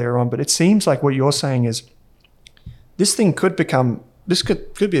is earlier on. But it seems like what you're saying is this thing could be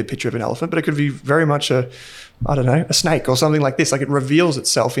a picture of an elephant, but it could be very much a snake or something like this. Like it reveals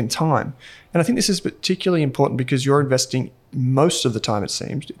itself in time. And I think this is particularly important because you're investing most of the time, it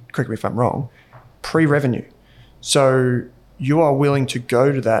seems, correct me if I'm wrong, pre-revenue. So you are willing to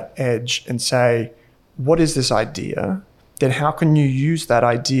go to that edge and say, what is this idea? Then how can you use that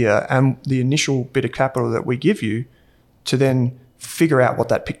idea and the initial bit of capital that we give you to then figure out what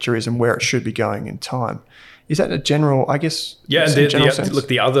that picture is and where it should be going in time? Is that a general, I guess? Yeah, and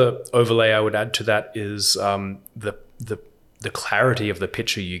the other overlay I would add to that is the clarity of the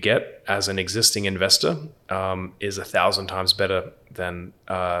picture you get as an existing investor is 1,000 times better than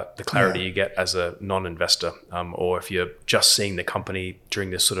the clarity you get as a non-investor, or if you're just seeing the company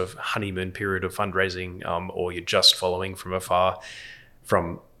during this sort of honeymoon period of fundraising, or you're just following from afar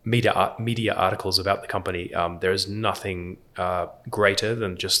from media articles about the company. There is nothing greater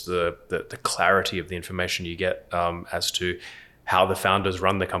than just the clarity of the information you get as to how the founders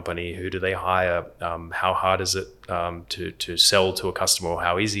run the company, who do they hire, how hard is it to sell to a customer, or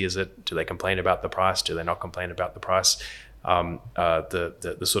how easy is it? Do they complain about the price? Do they not complain about the price?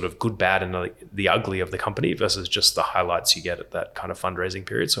 the sort of good, bad, and the ugly of the company versus just the highlights you get at that kind of fundraising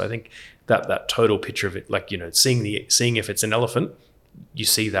period. So I think that total picture of it, like, seeing if it's an elephant, you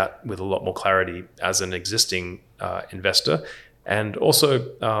see that with a lot more clarity as an existing investor. And also,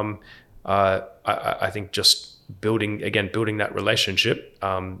 I think just building that relationship,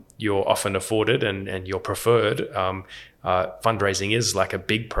 you're often afforded and you're preferred. Fundraising is like a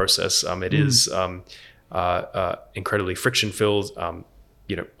big process. It is incredibly friction filled.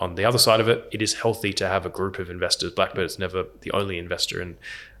 On the other side of it, it is healthy to have a group of investors. Blackbird is never the only investor in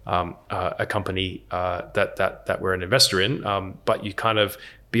a company that we're an investor in, but you kind of,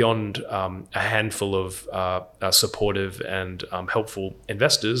 beyond a handful of supportive and helpful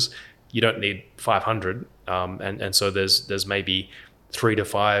investors, you don't need 500, and so there's maybe 3 to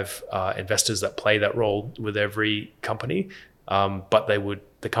 5 investors that play that role with every company, but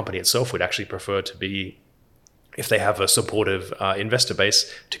the company itself would actually prefer to be, if they have a supportive investor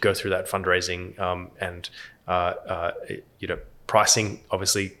base, to go through that fundraising and pricing.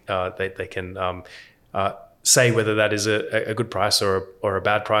 Obviously, they can say whether that is a good price or a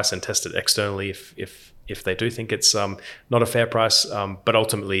bad price, and test it externally if they do think it's not a fair price. But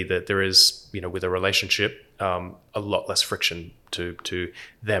ultimately, that there is, with a relationship, a lot less friction to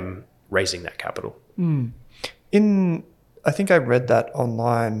them raising that capital. I think I read that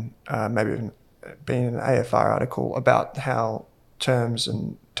online, maybe even being an AFR article, about how terms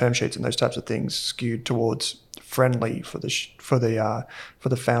and term sheets and those types of things skewed towards friendly for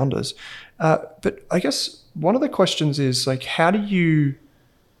the founders. But I guess one of the questions is, like,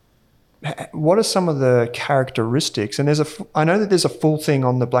 what are some of the characteristics? And I know that there's a full thing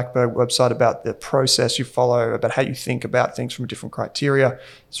on the Blackbird website about the process you follow, about how you think about things from different criteria.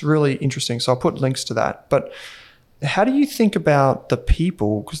 It's really interesting. So I'll put links to that. But how do you think about the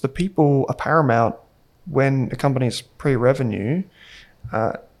people? Because the people are paramount when a company is pre-revenue.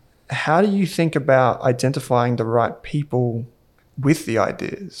 How do you think about identifying the right people with the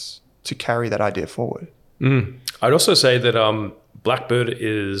ideas to carry that idea forward? I'd also say that Blackbird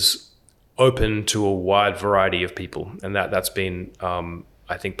is open to a wide variety of people, and that's been,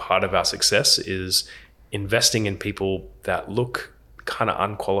 I think, part of our success is investing in people that look kind of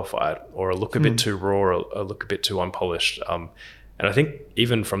unqualified, or look a bit too raw, or look a bit too unpolished. And I think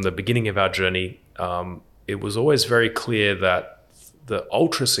even from the beginning of our journey, it was always very clear that the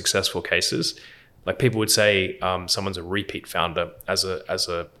ultra successful cases, like, people would say someone's a repeat founder as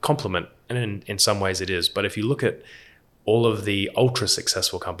a compliment, and in some ways it is. But if you look at all of the ultra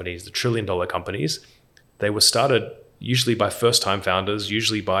successful companies, the $1 trillion companies, they were started usually by first-time founders,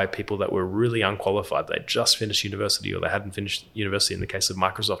 usually by people that were really unqualified. They just finished university, or they hadn't finished university in the case of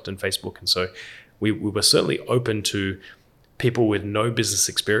Microsoft and Facebook. And so we were certainly open to people with no business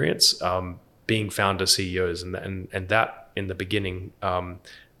experience being founder CEOs. And that, in the beginning,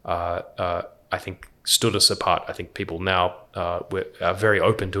 I think stood us apart. I think people now are very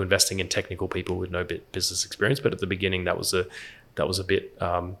open to investing in technical people with no business experience. But at the beginning, that was a bit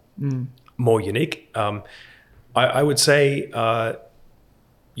more unique. I would say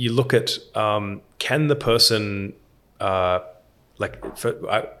you look at can the person the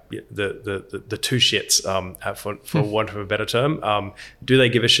two shits, for want of a better term, do they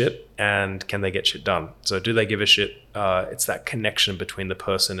give a shit, and can they get shit done? So do they give a shit? It's that connection between the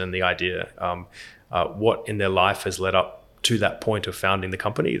person and the idea. What in their life has led up to that point of founding the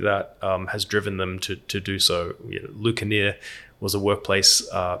company that has driven them to do so. Lou Kinnear was a workplace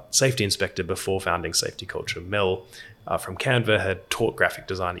safety inspector before founding Safety Culture. Mel from Canva had taught graphic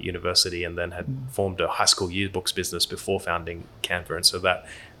design at university, and then had formed a high school yearbooks business before founding Canva. And so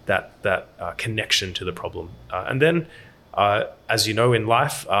that connection to the problem. And then, as you know, in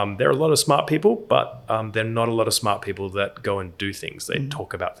life, there are a lot of smart people, but there are not a lot of smart people that go and do things. They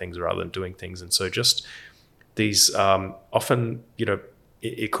talk about things rather than doing things. And so just these often,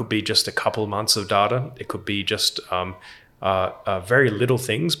 it could be just a couple of months of data. It could be just very little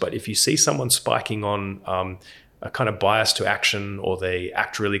things. But if you see someone spiking on a kind of bias to action, or they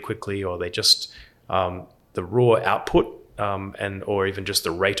act really quickly, or they just the raw output, or even just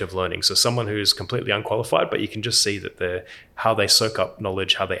the rate of learning. So someone who's completely unqualified, but you can just see that how they soak up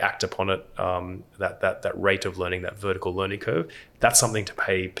knowledge, how they act upon it, that rate of learning, that vertical learning curve, that's something to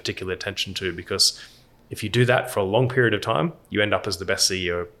pay particular attention to, because if you do that for a long period of time, you end up as the best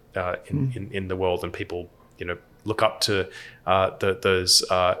CEO in the world, and people look up to those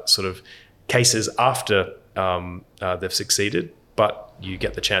sort of cases after they've succeeded, but you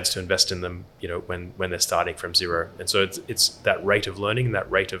get the chance to invest in them, when they're starting from zero. And so it's that rate of learning, that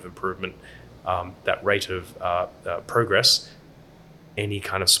rate of improvement, that rate of progress. Any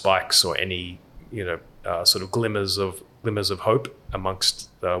kind of spikes or any sort of glimmers of glimmers of hope amongst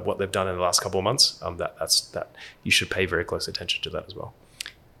what they've done in the last couple of months, that you should pay very close attention to that as well.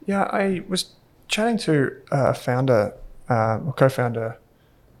 Yeah, I was chatting to a founder or co-founder,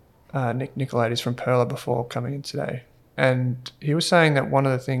 Nick Nicolaides from Perla, before coming in today. And he was saying that one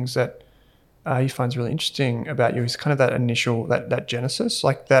of the things that he finds really interesting about you is kind of that initial, that genesis,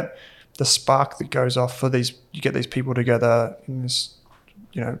 like that the spark that goes off for these, you get these people together in this,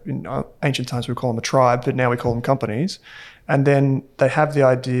 in ancient times we call them a tribe, but now we call them companies. And then they have the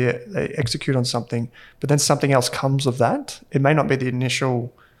idea, they execute on something, but then something else comes of that. It may not be the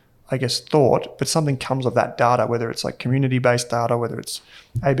initial, I guess, thought, but something comes of that data, whether it's like community-based data, whether it's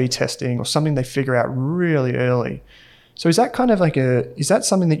A/B testing or something they figure out really early. So is that kind of like is that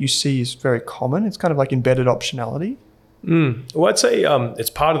something that you see is very common? It's kind of like embedded optionality? Well, I'd say it's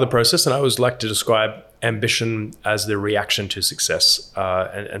part of the process, and I always like to describe ambition as the reaction to success.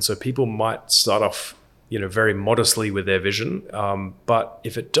 And so people might start off, very modestly with their vision, but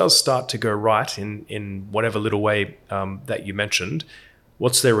if it does start to go right in whatever little way that you mentioned,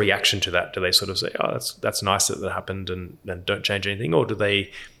 what's their reaction to that? Do they sort of say, "Oh, that's nice that happened," and don't change anything, or do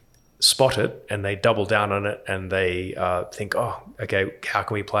they spot it and they double down on it and they think, "Oh, okay, how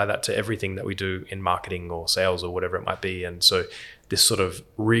can we apply that to everything that we do in marketing or sales or whatever it might be?" And so this sort of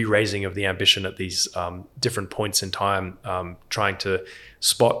re-raising of the ambition at these different points in time, trying to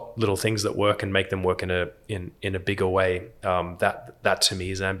spot little things that work and make them work in a bigger way. That to me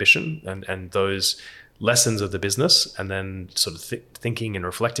is ambition, and those lessons of the business, and then sort of thinking and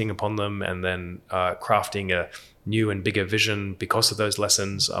reflecting upon them, and then crafting a new and bigger vision because of those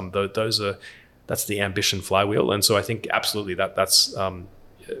lessons. That's the ambition flywheel. And so I think absolutely that's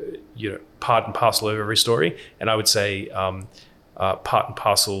part and parcel of every story. And I would say part and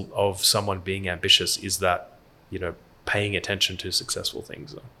parcel of someone being ambitious is that, paying attention to successful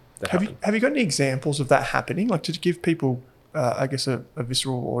things that happen. Have you got any examples of that happening? Like, to give people, I guess, a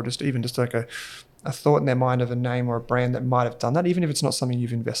visceral or just like a thought in their mind of a name or a brand that might have done that, even if it's not something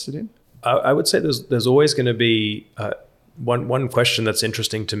you've invested in? I would say there's always going to be one question that's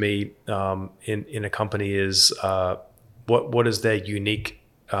interesting to me in a company is what is their unique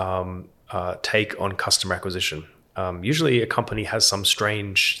take on customer acquisition. Usually a company has some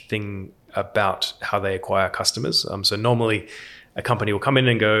strange thing about how they acquire customers. So normally a company will come in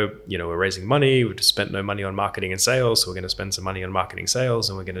and go, we're raising money, we've spent no money on marketing and sales, so we're going to spend some money on marketing sales,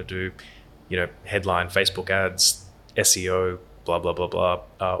 and we're going to do, headline Facebook ads, SEO, blah, blah, blah, blah,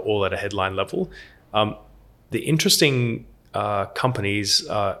 all at a headline level. The interesting companies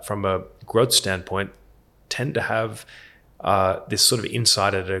from a growth standpoint tend to have this sort of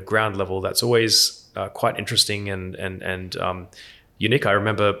insight at a ground level that's always quite interesting and unique. I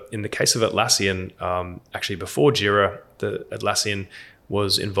remember in the case of Atlassian, actually before Jira, Atlassian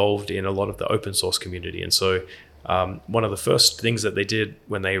was involved in a lot of the open source community. And so one of the first things that they did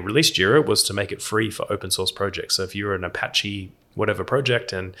when they released Jira was to make it free for open source projects. So if you were an Apache whatever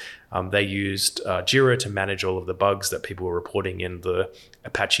project, and they used Jira to manage all of the bugs that people were reporting in the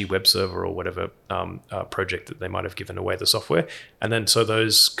Apache web server or whatever project that they might have given away the software. And then so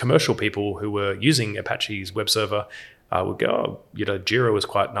those commercial people who were using Apache's web server would go, Jira was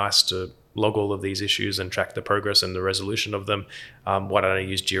quite nice to log all of these issues and track the progress and the resolution of them. Why don't I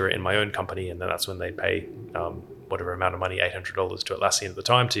use Jira in my own company? And then that's when they pay whatever amount of money, $800 to Atlassian at the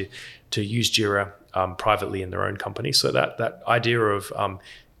time, to use Jira privately in their own company. So that idea of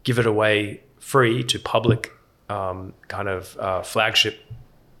give it away free to public kind of flagship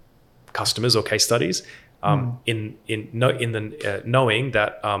customers or case studies, in the knowing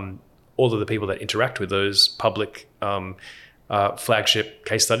that all of the people that interact with those public flagship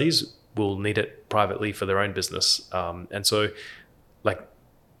case studies will need it privately for their own business. And so, like,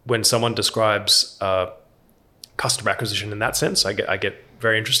 when someone describes customer acquisition in that sense, I get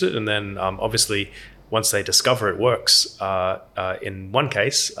very interested. And then obviously, once they discover it works in one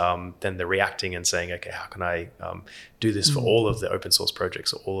case, then they're reacting and saying, okay, how can I do this for all of the open source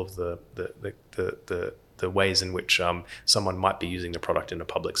projects, or all of the ways in which someone might be using the product in a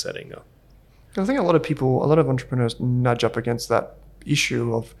public setting? I think a lot of entrepreneurs nudge up against that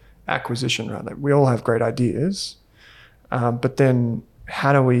issue of acquisition, right? Like, we all have great ideas, but then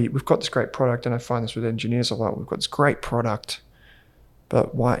we've got this great product, and I find this with engineers a lot, we've got this great product,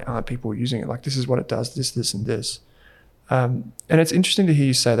 but why aren't people using it? Like, this is what it does, this, and this. And it's interesting to hear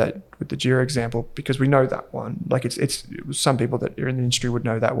you say that with the Jira example, because we know that one. Like, it's some people that are in the industry would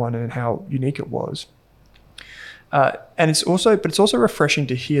know that one and how unique it was. And it's also refreshing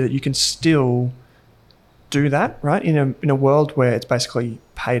to hear that you can still do that, right? In a world where it's basically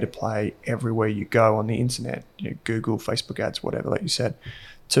pay to play everywhere you go on the internet, Google, Facebook ads, whatever, like you said,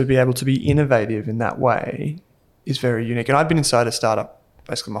 to be able to be innovative in that way is very unique. And I've been inside a startup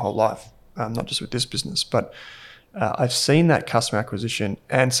basically my whole life, not just with this business, but I've seen that customer acquisition,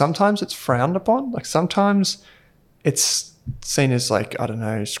 and sometimes it's frowned upon. Like sometimes it's seen as like, I don't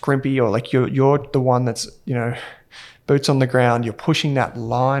know, scrimpy, or like you're the one that's, boots on the ground. You're pushing that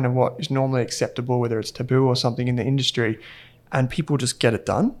line of what is normally acceptable, whether it's taboo or something in the industry, and people just get it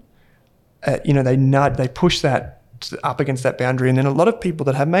done. They push that up against that boundary, and then a lot of people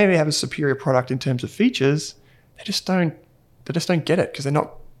that maybe have a superior product in terms of features, they just don't get it because they're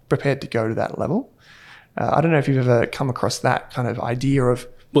not prepared to go to that level. I don't know if you've ever come across that kind of idea of.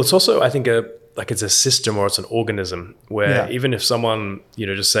 Well, it's also, I think, it's a system, or it's an organism where even if someone,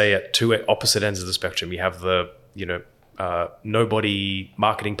 just say at two opposite ends of the spectrum, you have the, nobody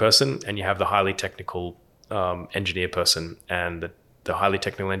marketing person, and you have the highly technical engineer person, and the highly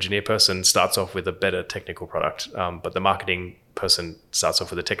technical engineer person starts off with a better technical product, but the marketing person starts off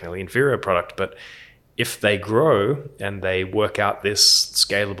with a technically inferior product. But if they grow and they work out this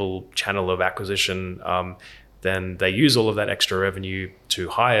scalable channel of acquisition, then they use all of that extra revenue to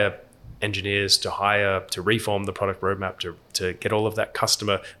hire engineers, to reform the product roadmap, to get all of that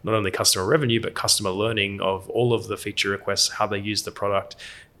not only customer revenue, but customer learning of all of the feature requests, how they use the product,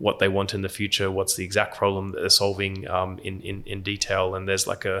 what they want in the future, what's the exact problem that they're solving in detail. And there's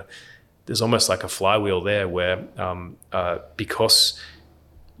almost like a flywheel there where because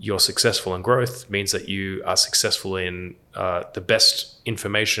you're successful in growth means that you are successful in the best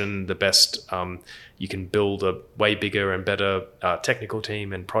information, you can build a way bigger and better technical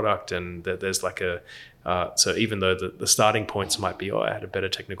team and product. And there's so even though the starting points might be, I had a better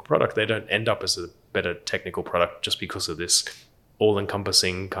technical product, they don't end up as a better technical product just because of this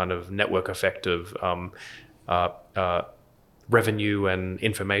all-encompassing kind of network effect of revenue and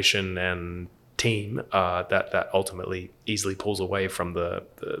information and team that ultimately easily pulls away from the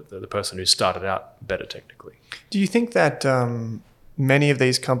person who started out better technically. Do you think that many of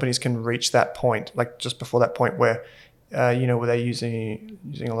these companies can reach that point, like just before that point where, were they using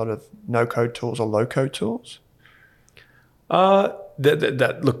a lot of no-code tools or low-code tools? Look,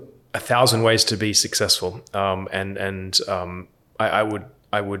 1,000 ways to be successful, I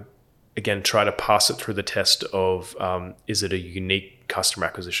would again try to pass it through the test of is it a unique customer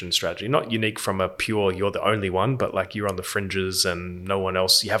acquisition strategy? Not unique from a pure you're the only one, but like you're on the fringes and no one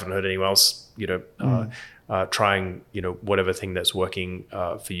else, you haven't heard anyone else, trying whatever thing that's working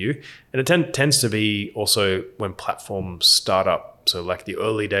for you. And it tends to be also when platforms start up. So like the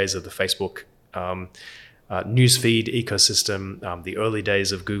early days of the Facebook newsfeed ecosystem, the early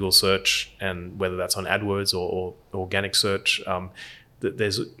days of Google search, and whether that's on AdWords or organic search,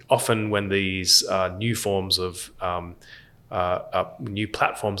 there's often when these new forms of new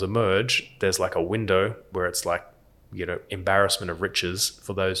platforms emerge, there's like a window where it's like, embarrassment of riches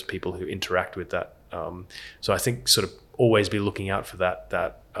for those people who interact with that. So I think sort of always be looking out for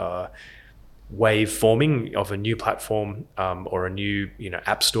that wave forming of a new platform or a new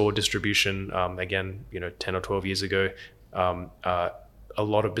app store distribution. Again, 10 or 12 years ago, a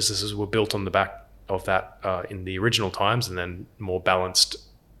lot of businesses were built on the back of that in the original times, and then more balanced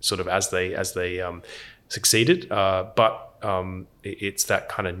sort of as they succeeded. But it's that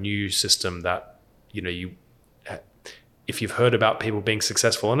kind of new system that if you've heard about people being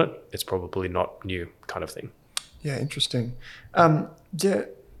successful on it, it's probably not new kind of thing. Yeah, interesting.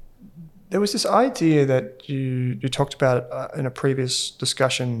 There was this idea that you talked about in a previous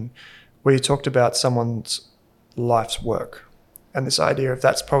discussion where you talked about someone's life's work, and this idea of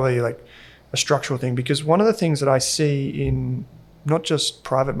that's probably like a structural thing, because one of the things that I see in not just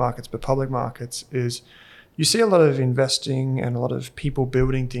private markets but public markets is you see a lot of investing and a lot of people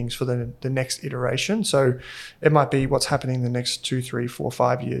building things for the next iteration. So it might be what's happening in the next 2, 3, 4,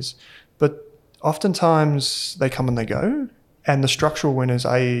 5 years. But oftentimes they come and they go. And the structural winners,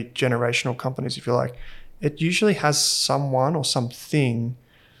 i.e. generational companies, if you like, it usually has someone or something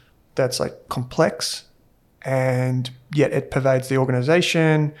that's like complex, and yet it pervades the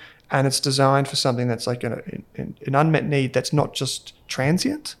organization, and it's designed for something that's like an unmet need that's not just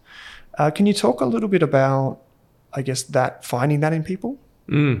transient. Can you talk a little bit about, I guess, that finding that in people?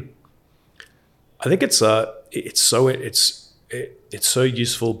 I think it's so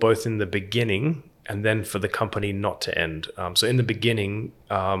useful both in the beginning and then for the company not to end. So in the beginning,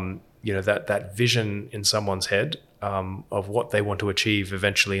 that vision in someone's head of what they want to achieve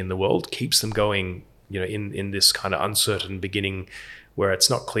eventually in the world keeps them going, in this kind of uncertain beginning where it's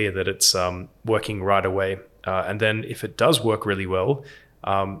not clear that it's working right away. And then if it does work really well,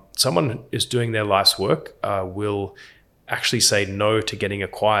 someone is doing their life's work will actually say no to getting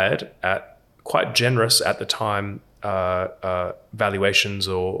acquired at quite generous at the time valuations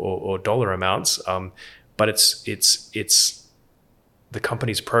or dollar amounts, but it's the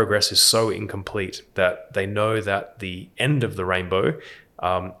company's progress is so incomplete that they know that the end of the rainbow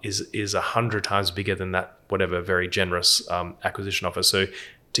is 100 times bigger than that, whatever very generous acquisition offer. So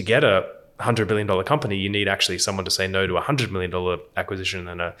to get a $100 billion company, you need actually someone to say no to a $100 million acquisition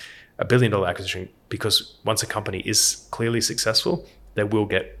and a $1 billion acquisition, because once a company is clearly successful, they will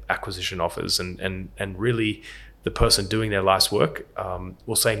get acquisition offers, and really the person doing their life's work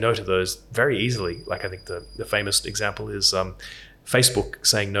will say no to those very easily. Like I think the famous example is Facebook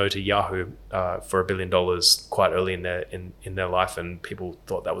saying no to Yahoo for $1 billion quite early in their life, and people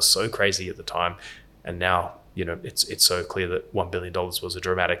thought that was so crazy at the time. And now, it's so clear that $1 billion was a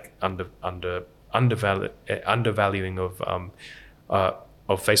dramatic undervaluing of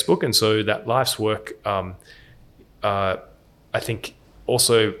Facebook, and so that life's work, I think,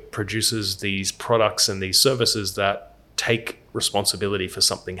 also produces these products and these services that take responsibility for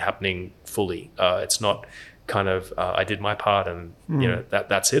something happening fully. It's not kind of I did my part and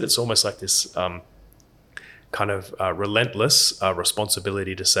that's it. It's almost like this kind of relentless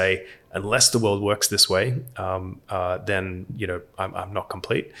responsibility to say, unless the world works this way, then I'm not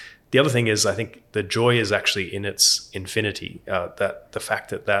complete. The other thing is, I think the joy is actually in its infinity. That the fact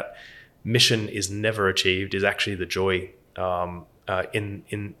that mission is never achieved is actually the joy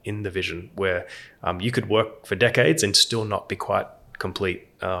in the vision, where you could work for decades and still not be quite complete.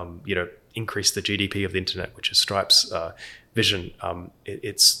 Increase the GDP of the internet, which is Stripe's vision.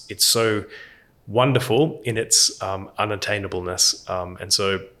 It's so wonderful in its unattainableness, and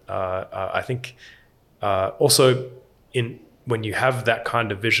so I think also when you have that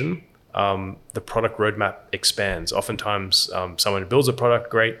kind of vision, the product roadmap expands. Oftentimes, someone builds a product,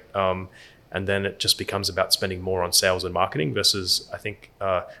 great, and then it just becomes about spending more on sales and marketing, versus I think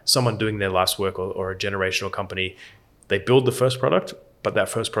someone doing their life's work or a generational company, they build the first product, but that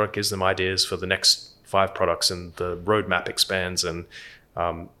first product gives them ideas for the next 5 products, and the roadmap expands. And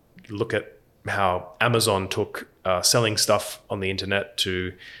look at how Amazon took selling stuff on the internet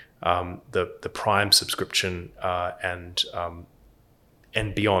to the Prime subscription and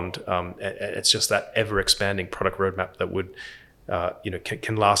beyond. It's just that ever expanding product roadmap that would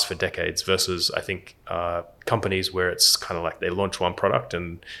can last for decades, versus I think companies where it's kind of like they launch one product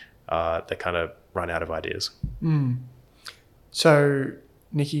and they kind of run out of ideas. So,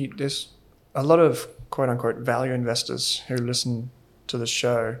 Nikki, there's a lot of quote unquote value investors who listen to the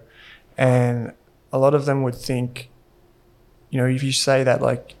show, and a lot of them would think, if you say that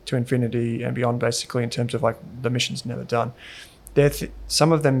like to infinity and beyond, basically in terms of like the mission's never done,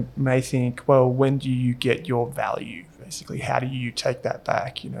 some of them may think, well, when do you get your value? Basically, how do you take that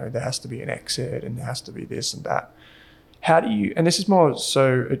back? There has to be an exit and there has to be this and that. How do you, and this is more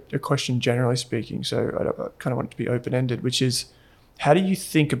so a question generally speaking, so I kind of want it to be open-ended, which is, how do you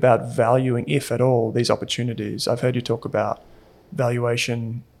think about valuing, if at all, these opportunities? I've heard you talk about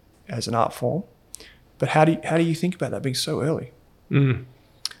valuation as an art form, but how do you think about that being so early?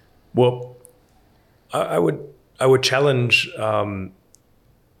 Well, I would challenge,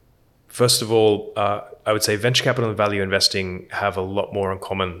 first of all, I would say venture capital and value investing have a lot more in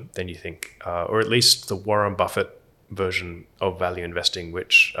common than you think, or at least the Warren Buffett version of value investing,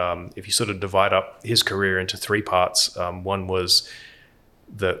 which if you sort of divide up his career into 3 parts, one was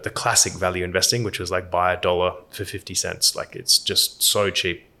the classic value investing, which was like buy $1 for 50 cents. Like it's just so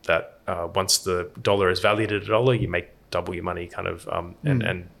cheap that once the dollar is valued at $1, you make double your money kind of.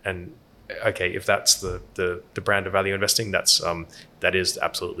 And okay, if that's the brand of value investing, that is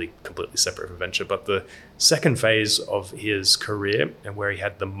absolutely completely separate from venture. But the second phase of his career and where he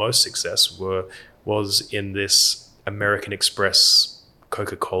had the most success was in this American Express,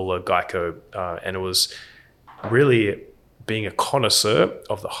 Coca-Cola, Geico, and it was really being a connoisseur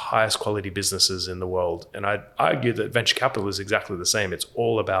of the highest quality businesses in the world. And I'd argue that venture capital is exactly the same. It's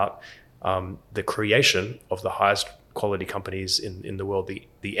all about the creation of the highest quality companies in the world.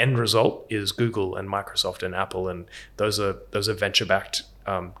 The end result is Google and Microsoft and Apple, and those are venture-backed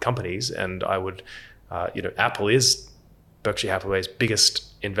companies. And I would, Apple is Berkshire Hathaway's biggest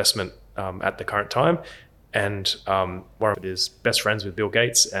investment at the current time. And Warren Buffett is best friends with Bill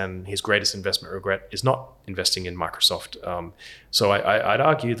Gates, and his greatest investment regret is not investing in Microsoft. So I'd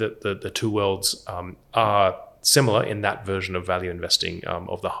argue that the two worlds are similar in that version of value investing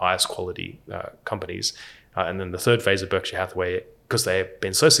of the highest quality companies. And then the third phase of Berkshire Hathaway, because they've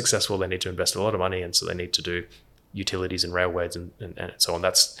been so successful, they need to invest a lot of money, and so they need to do utilities and railways and so on.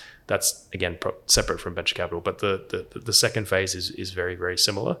 That's again separate from venture capital, but the second phase is very, very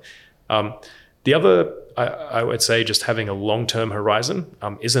similar. The other, I would say, just having a long-term horizon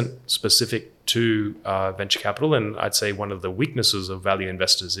isn't specific to venture capital, and I'd say one of the weaknesses of value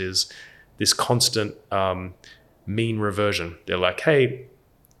investors is this constant mean reversion. They're like, hey,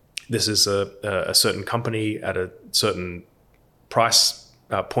 this is a certain company at a certain price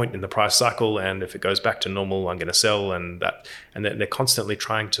point in the price cycle, and if it goes back to normal, I'm going to sell, and then they're constantly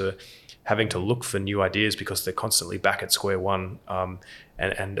having to look for new ideas because they're constantly back at square one,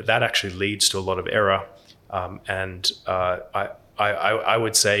 and that actually leads to a lot of error. I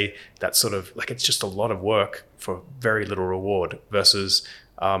would say that sort of like it's just a lot of work for very little reward versus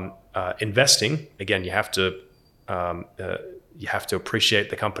investing. Again, you have to appreciate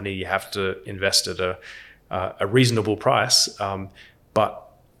the company. You have to invest at a reasonable price. But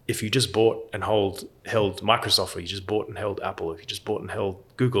if you just bought and held Microsoft, or you just bought and held Apple, if you just bought and held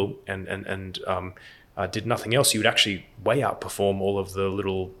Google, and did nothing else, you would actually way outperform all of the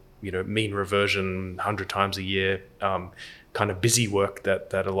little, mean reversion 100 times a year kind of busy work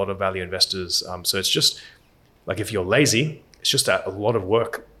that a lot of value investors. So it's just like, if you're lazy, it's just a lot of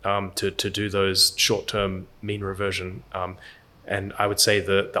work to do those short-term mean reversion. And I would say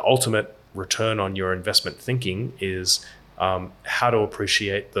the ultimate return on your investment thinking is how to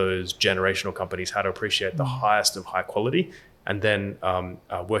appreciate those generational companies, how to appreciate the highest of high quality, and then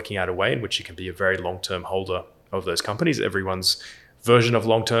working out a way in which you can be a very long-term holder of those companies. Everyone's version of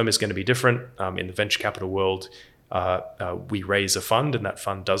long-term is going to be different. In the venture capital world, we raise a fund, and that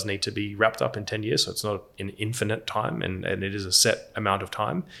fund does need to be wrapped up in 10 years. So it's not an infinite time, and it is a set amount of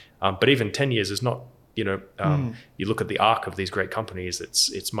time. But even 10 years is not, you look at the arc of these great companies,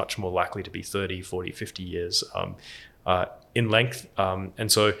 it's much more likely to be 30, 40, 50 years in length.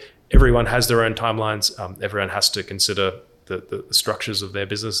 And so everyone has their own timelines. Everyone has to consider the structures of their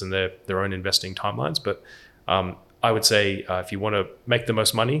business and their own investing timelines. But I would say if you want to make the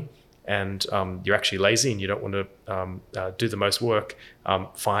most money, and you're actually lazy and you don't want to do the most work,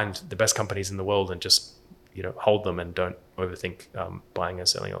 find the best companies in the world and just hold them, and don't overthink buying and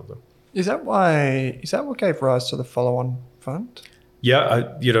selling of them. Is that what gave rise to the follow-on fund?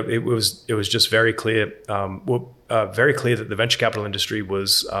 Yeah, it was just very clear, very clear that the venture capital industry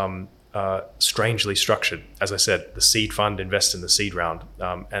was strangely structured. As I said, the seed fund invests in the seed round,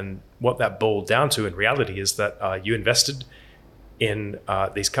 and what that boiled down to in reality is that you invested in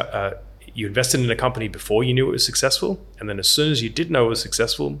you invested in a company before you knew it was successful, and then as soon as you did know it was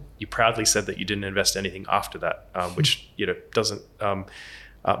successful, you proudly said that you didn't invest anything after that, which doesn't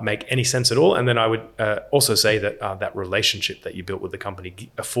make any sense at all. And then I would also say that that relationship that you built with the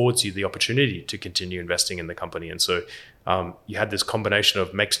company affords you the opportunity to continue investing in the company. And so you had this combination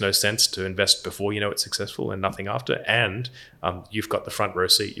of makes no sense to invest before you know it's successful and nothing after, and you've got the front row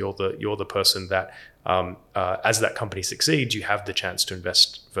seat. You're the person that as that company succeeds, you have the chance to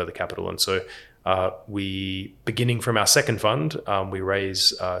invest further capital. And so we, beginning from our second fund, we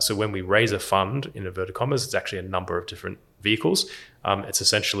raise. So when we raise a fund in inverted commas, it's actually a number of different vehicles. It's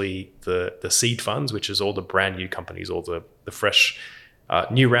essentially the seed funds, which is all the brand new companies, all the fresh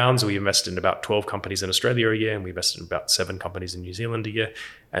new rounds. We invest in about 12 companies in Australia a year, and we invest in about 7 companies in New Zealand a year.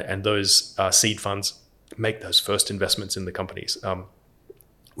 And those seed funds make those first investments in the companies.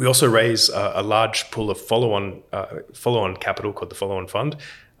 We also raise a large pool of follow-on capital called the follow-on fund.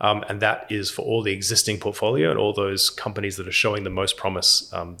 And that is for all the existing portfolio and all those companies that are showing the most promise,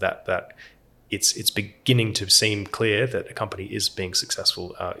 that it's beginning to seem clear that a company is being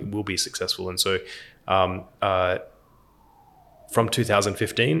successful, it will be successful. And so from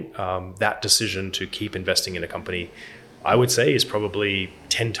 2015, that decision to keep investing in a company, I would say, is probably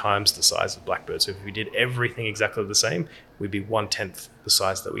 10 times the size of Blackbird. So if we did everything exactly the same, we'd be 1/10 the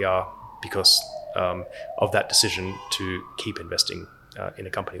size that we are because of that decision to keep investing in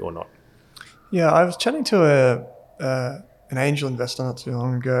a company or not. Yeah, I was chatting to an angel investor not too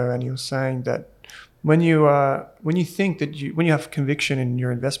long ago, and he was saying that when you think that when you have conviction in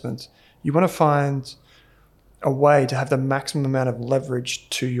your investments, you want to find a way to have the maximum amount of leverage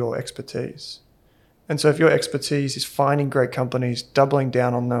to your expertise. And so if your expertise is finding great companies, doubling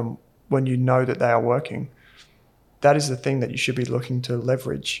down on them when you know that they are working, that is the thing that you should be looking to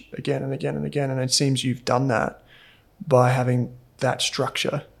leverage again and again and again. And it seems you've done that by having that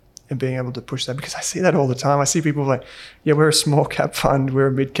structure and being able to push that, because I see that all the time. I see people like, yeah, we're a small cap fund, we're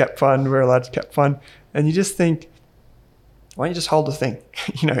a mid cap fund, we're a large cap fund. And you just think, why don't you just hold the thing?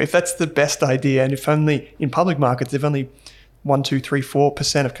 If that's the best idea, and if only in public markets, if only 1, 2, 3,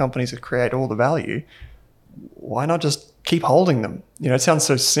 4% of companies that create all the value, why not just keep holding them? It sounds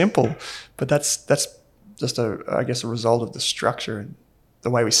so simple, but that's just a result of the structure and the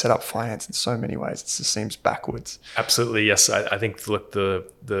way we set up finance in so many ways. It just seems backwards. Absolutely, yes. I think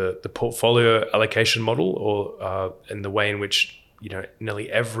the portfolio allocation model, or in the way in which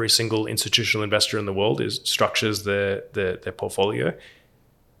nearly every single institutional investor in the world structures their portfolio,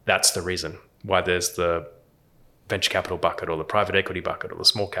 that's the reason why there's the venture capital bucket or the private equity bucket or the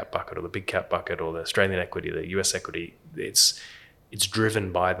small cap bucket or the big cap bucket or the Australian equity, the US equity. It's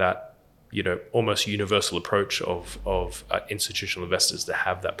driven by that, almost universal approach of institutional investors to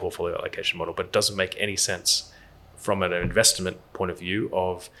have that portfolio allocation model. But it doesn't make any sense from an investment point of view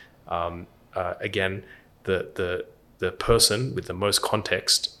of, again, the person with the most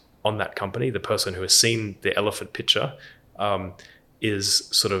context on that company, the person who has seen the elephant picture, is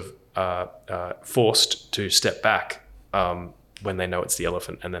sort of forced to step back when they know it's the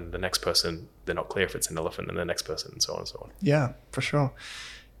elephant, and then the next person, they're not clear if it's an elephant, and the next person, and so on and so on. Yeah, for sure.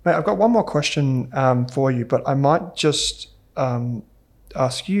 Mate, I've got one more question for you, but I might just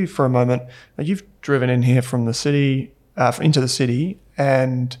ask you for a moment. Now, you've driven in here from the city, into the city,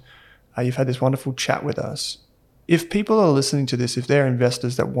 and you've had this wonderful chat with us. If people are listening to this, if they're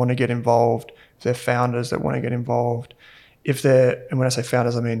investors that want to get involved, if they're founders that want to get involved, and when I say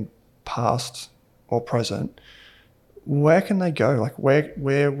founders, I mean past or present, where can they go? Like,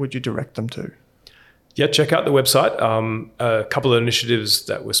 where would you direct them to? Yeah, check out the website. A couple of initiatives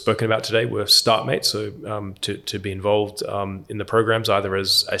that were spoken about today were StartMate, so to be involved in the programs either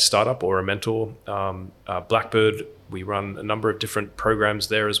as a startup or a mentor. Blackbird, we run a number of different programs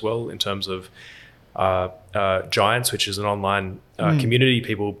there as well in terms of Giants, which is an online community,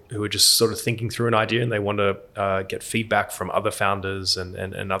 people who are just sort of thinking through an idea and they want to get feedback from other founders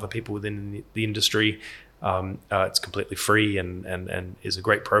and other people within the industry. It's completely free and is a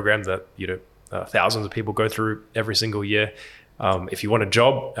great program that thousands of people go through every single year. If you want a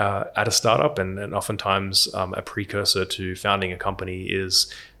job at a startup, and oftentimes a precursor to founding a company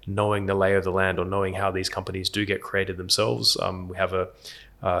is knowing the lay of the land or knowing how these companies do get created themselves. We have a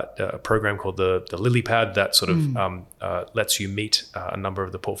program called the Lily Pad that sort of lets you meet a number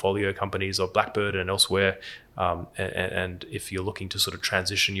of the portfolio companies of Blackbird and elsewhere. And if you're looking to sort of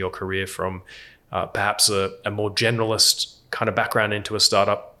transition your career from perhaps a more generalist kind of background into a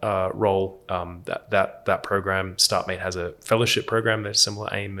startup role, that program, StartMate, has a fellowship program that's similar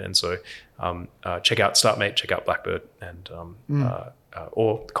aim. And so check out StartMate, check out Blackbird, and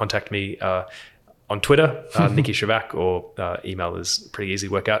or contact me on Twitter, Nikki Shavak, or email is pretty easy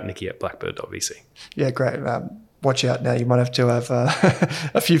to work out, Nikki@blackbird.vc. Yeah, great. Watch out now. You might have to have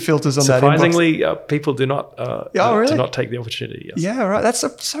a few filters on that. Surprisingly, people do not do not take the opportunity. Yes. Yeah, right. That's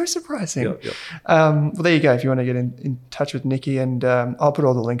so surprising. Yep. Well, there you go. If you want to get in touch with Nikki, and I'll put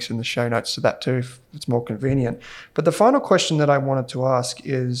all the links in the show notes to that too, if it's more convenient. But the final question that I wanted to ask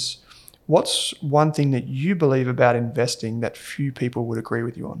is, what's one thing that you believe about investing that few people would agree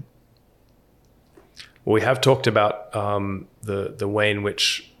with you on? Well, we have talked about the way in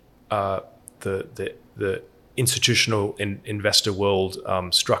which the institutional investor world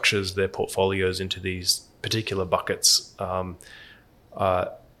structures their portfolios into these particular buckets. I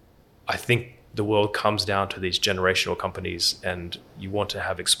think the world comes down to these generational companies, and you want to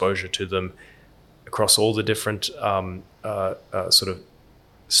have exposure to them across all the different sort of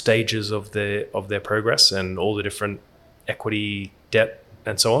stages of their progress and all the different equity, debt,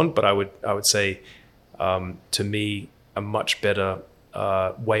 and so on. But I would say, to me, a much better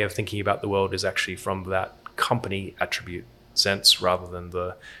way of thinking about the world is actually from that company attribute sense rather than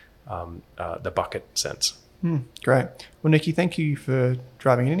the bucket sense. Great. Well, Nikki, thank you for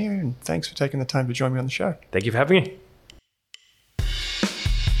driving in here, and thanks for taking the time to join me on the show. Thank you for having me.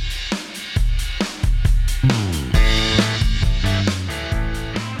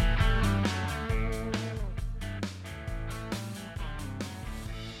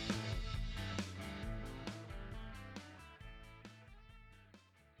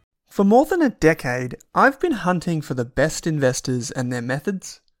 For more than a decade, I've been hunting for the best investors and their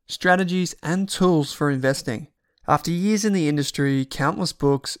methods, strategies, and tools for investing. After years in the industry, countless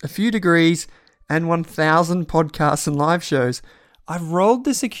books, a few degrees, and 1,000 podcasts and live shows, I've rolled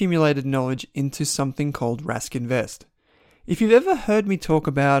this accumulated knowledge into something called Rask Invest. If you've ever heard me talk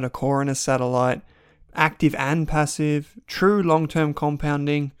about a core and a satellite, active and passive, true long-term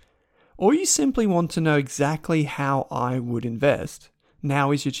compounding, or you simply want to know exactly how I would invest,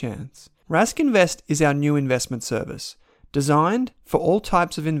 now is your chance. Rask Invest is our new investment service, designed for all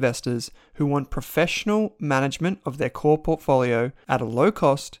types of investors who want professional management of their core portfolio at a low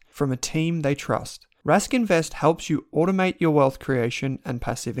cost from a team they trust. Rask Invest helps you automate your wealth creation and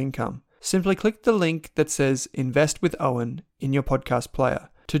passive income. Simply click the link that says Invest with Owen in your podcast player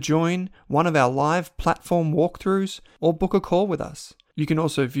to join one of our live platform walkthroughs or book a call with us. You can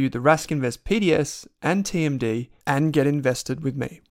also view the Rask Invest PDS and TMD and get invested with me.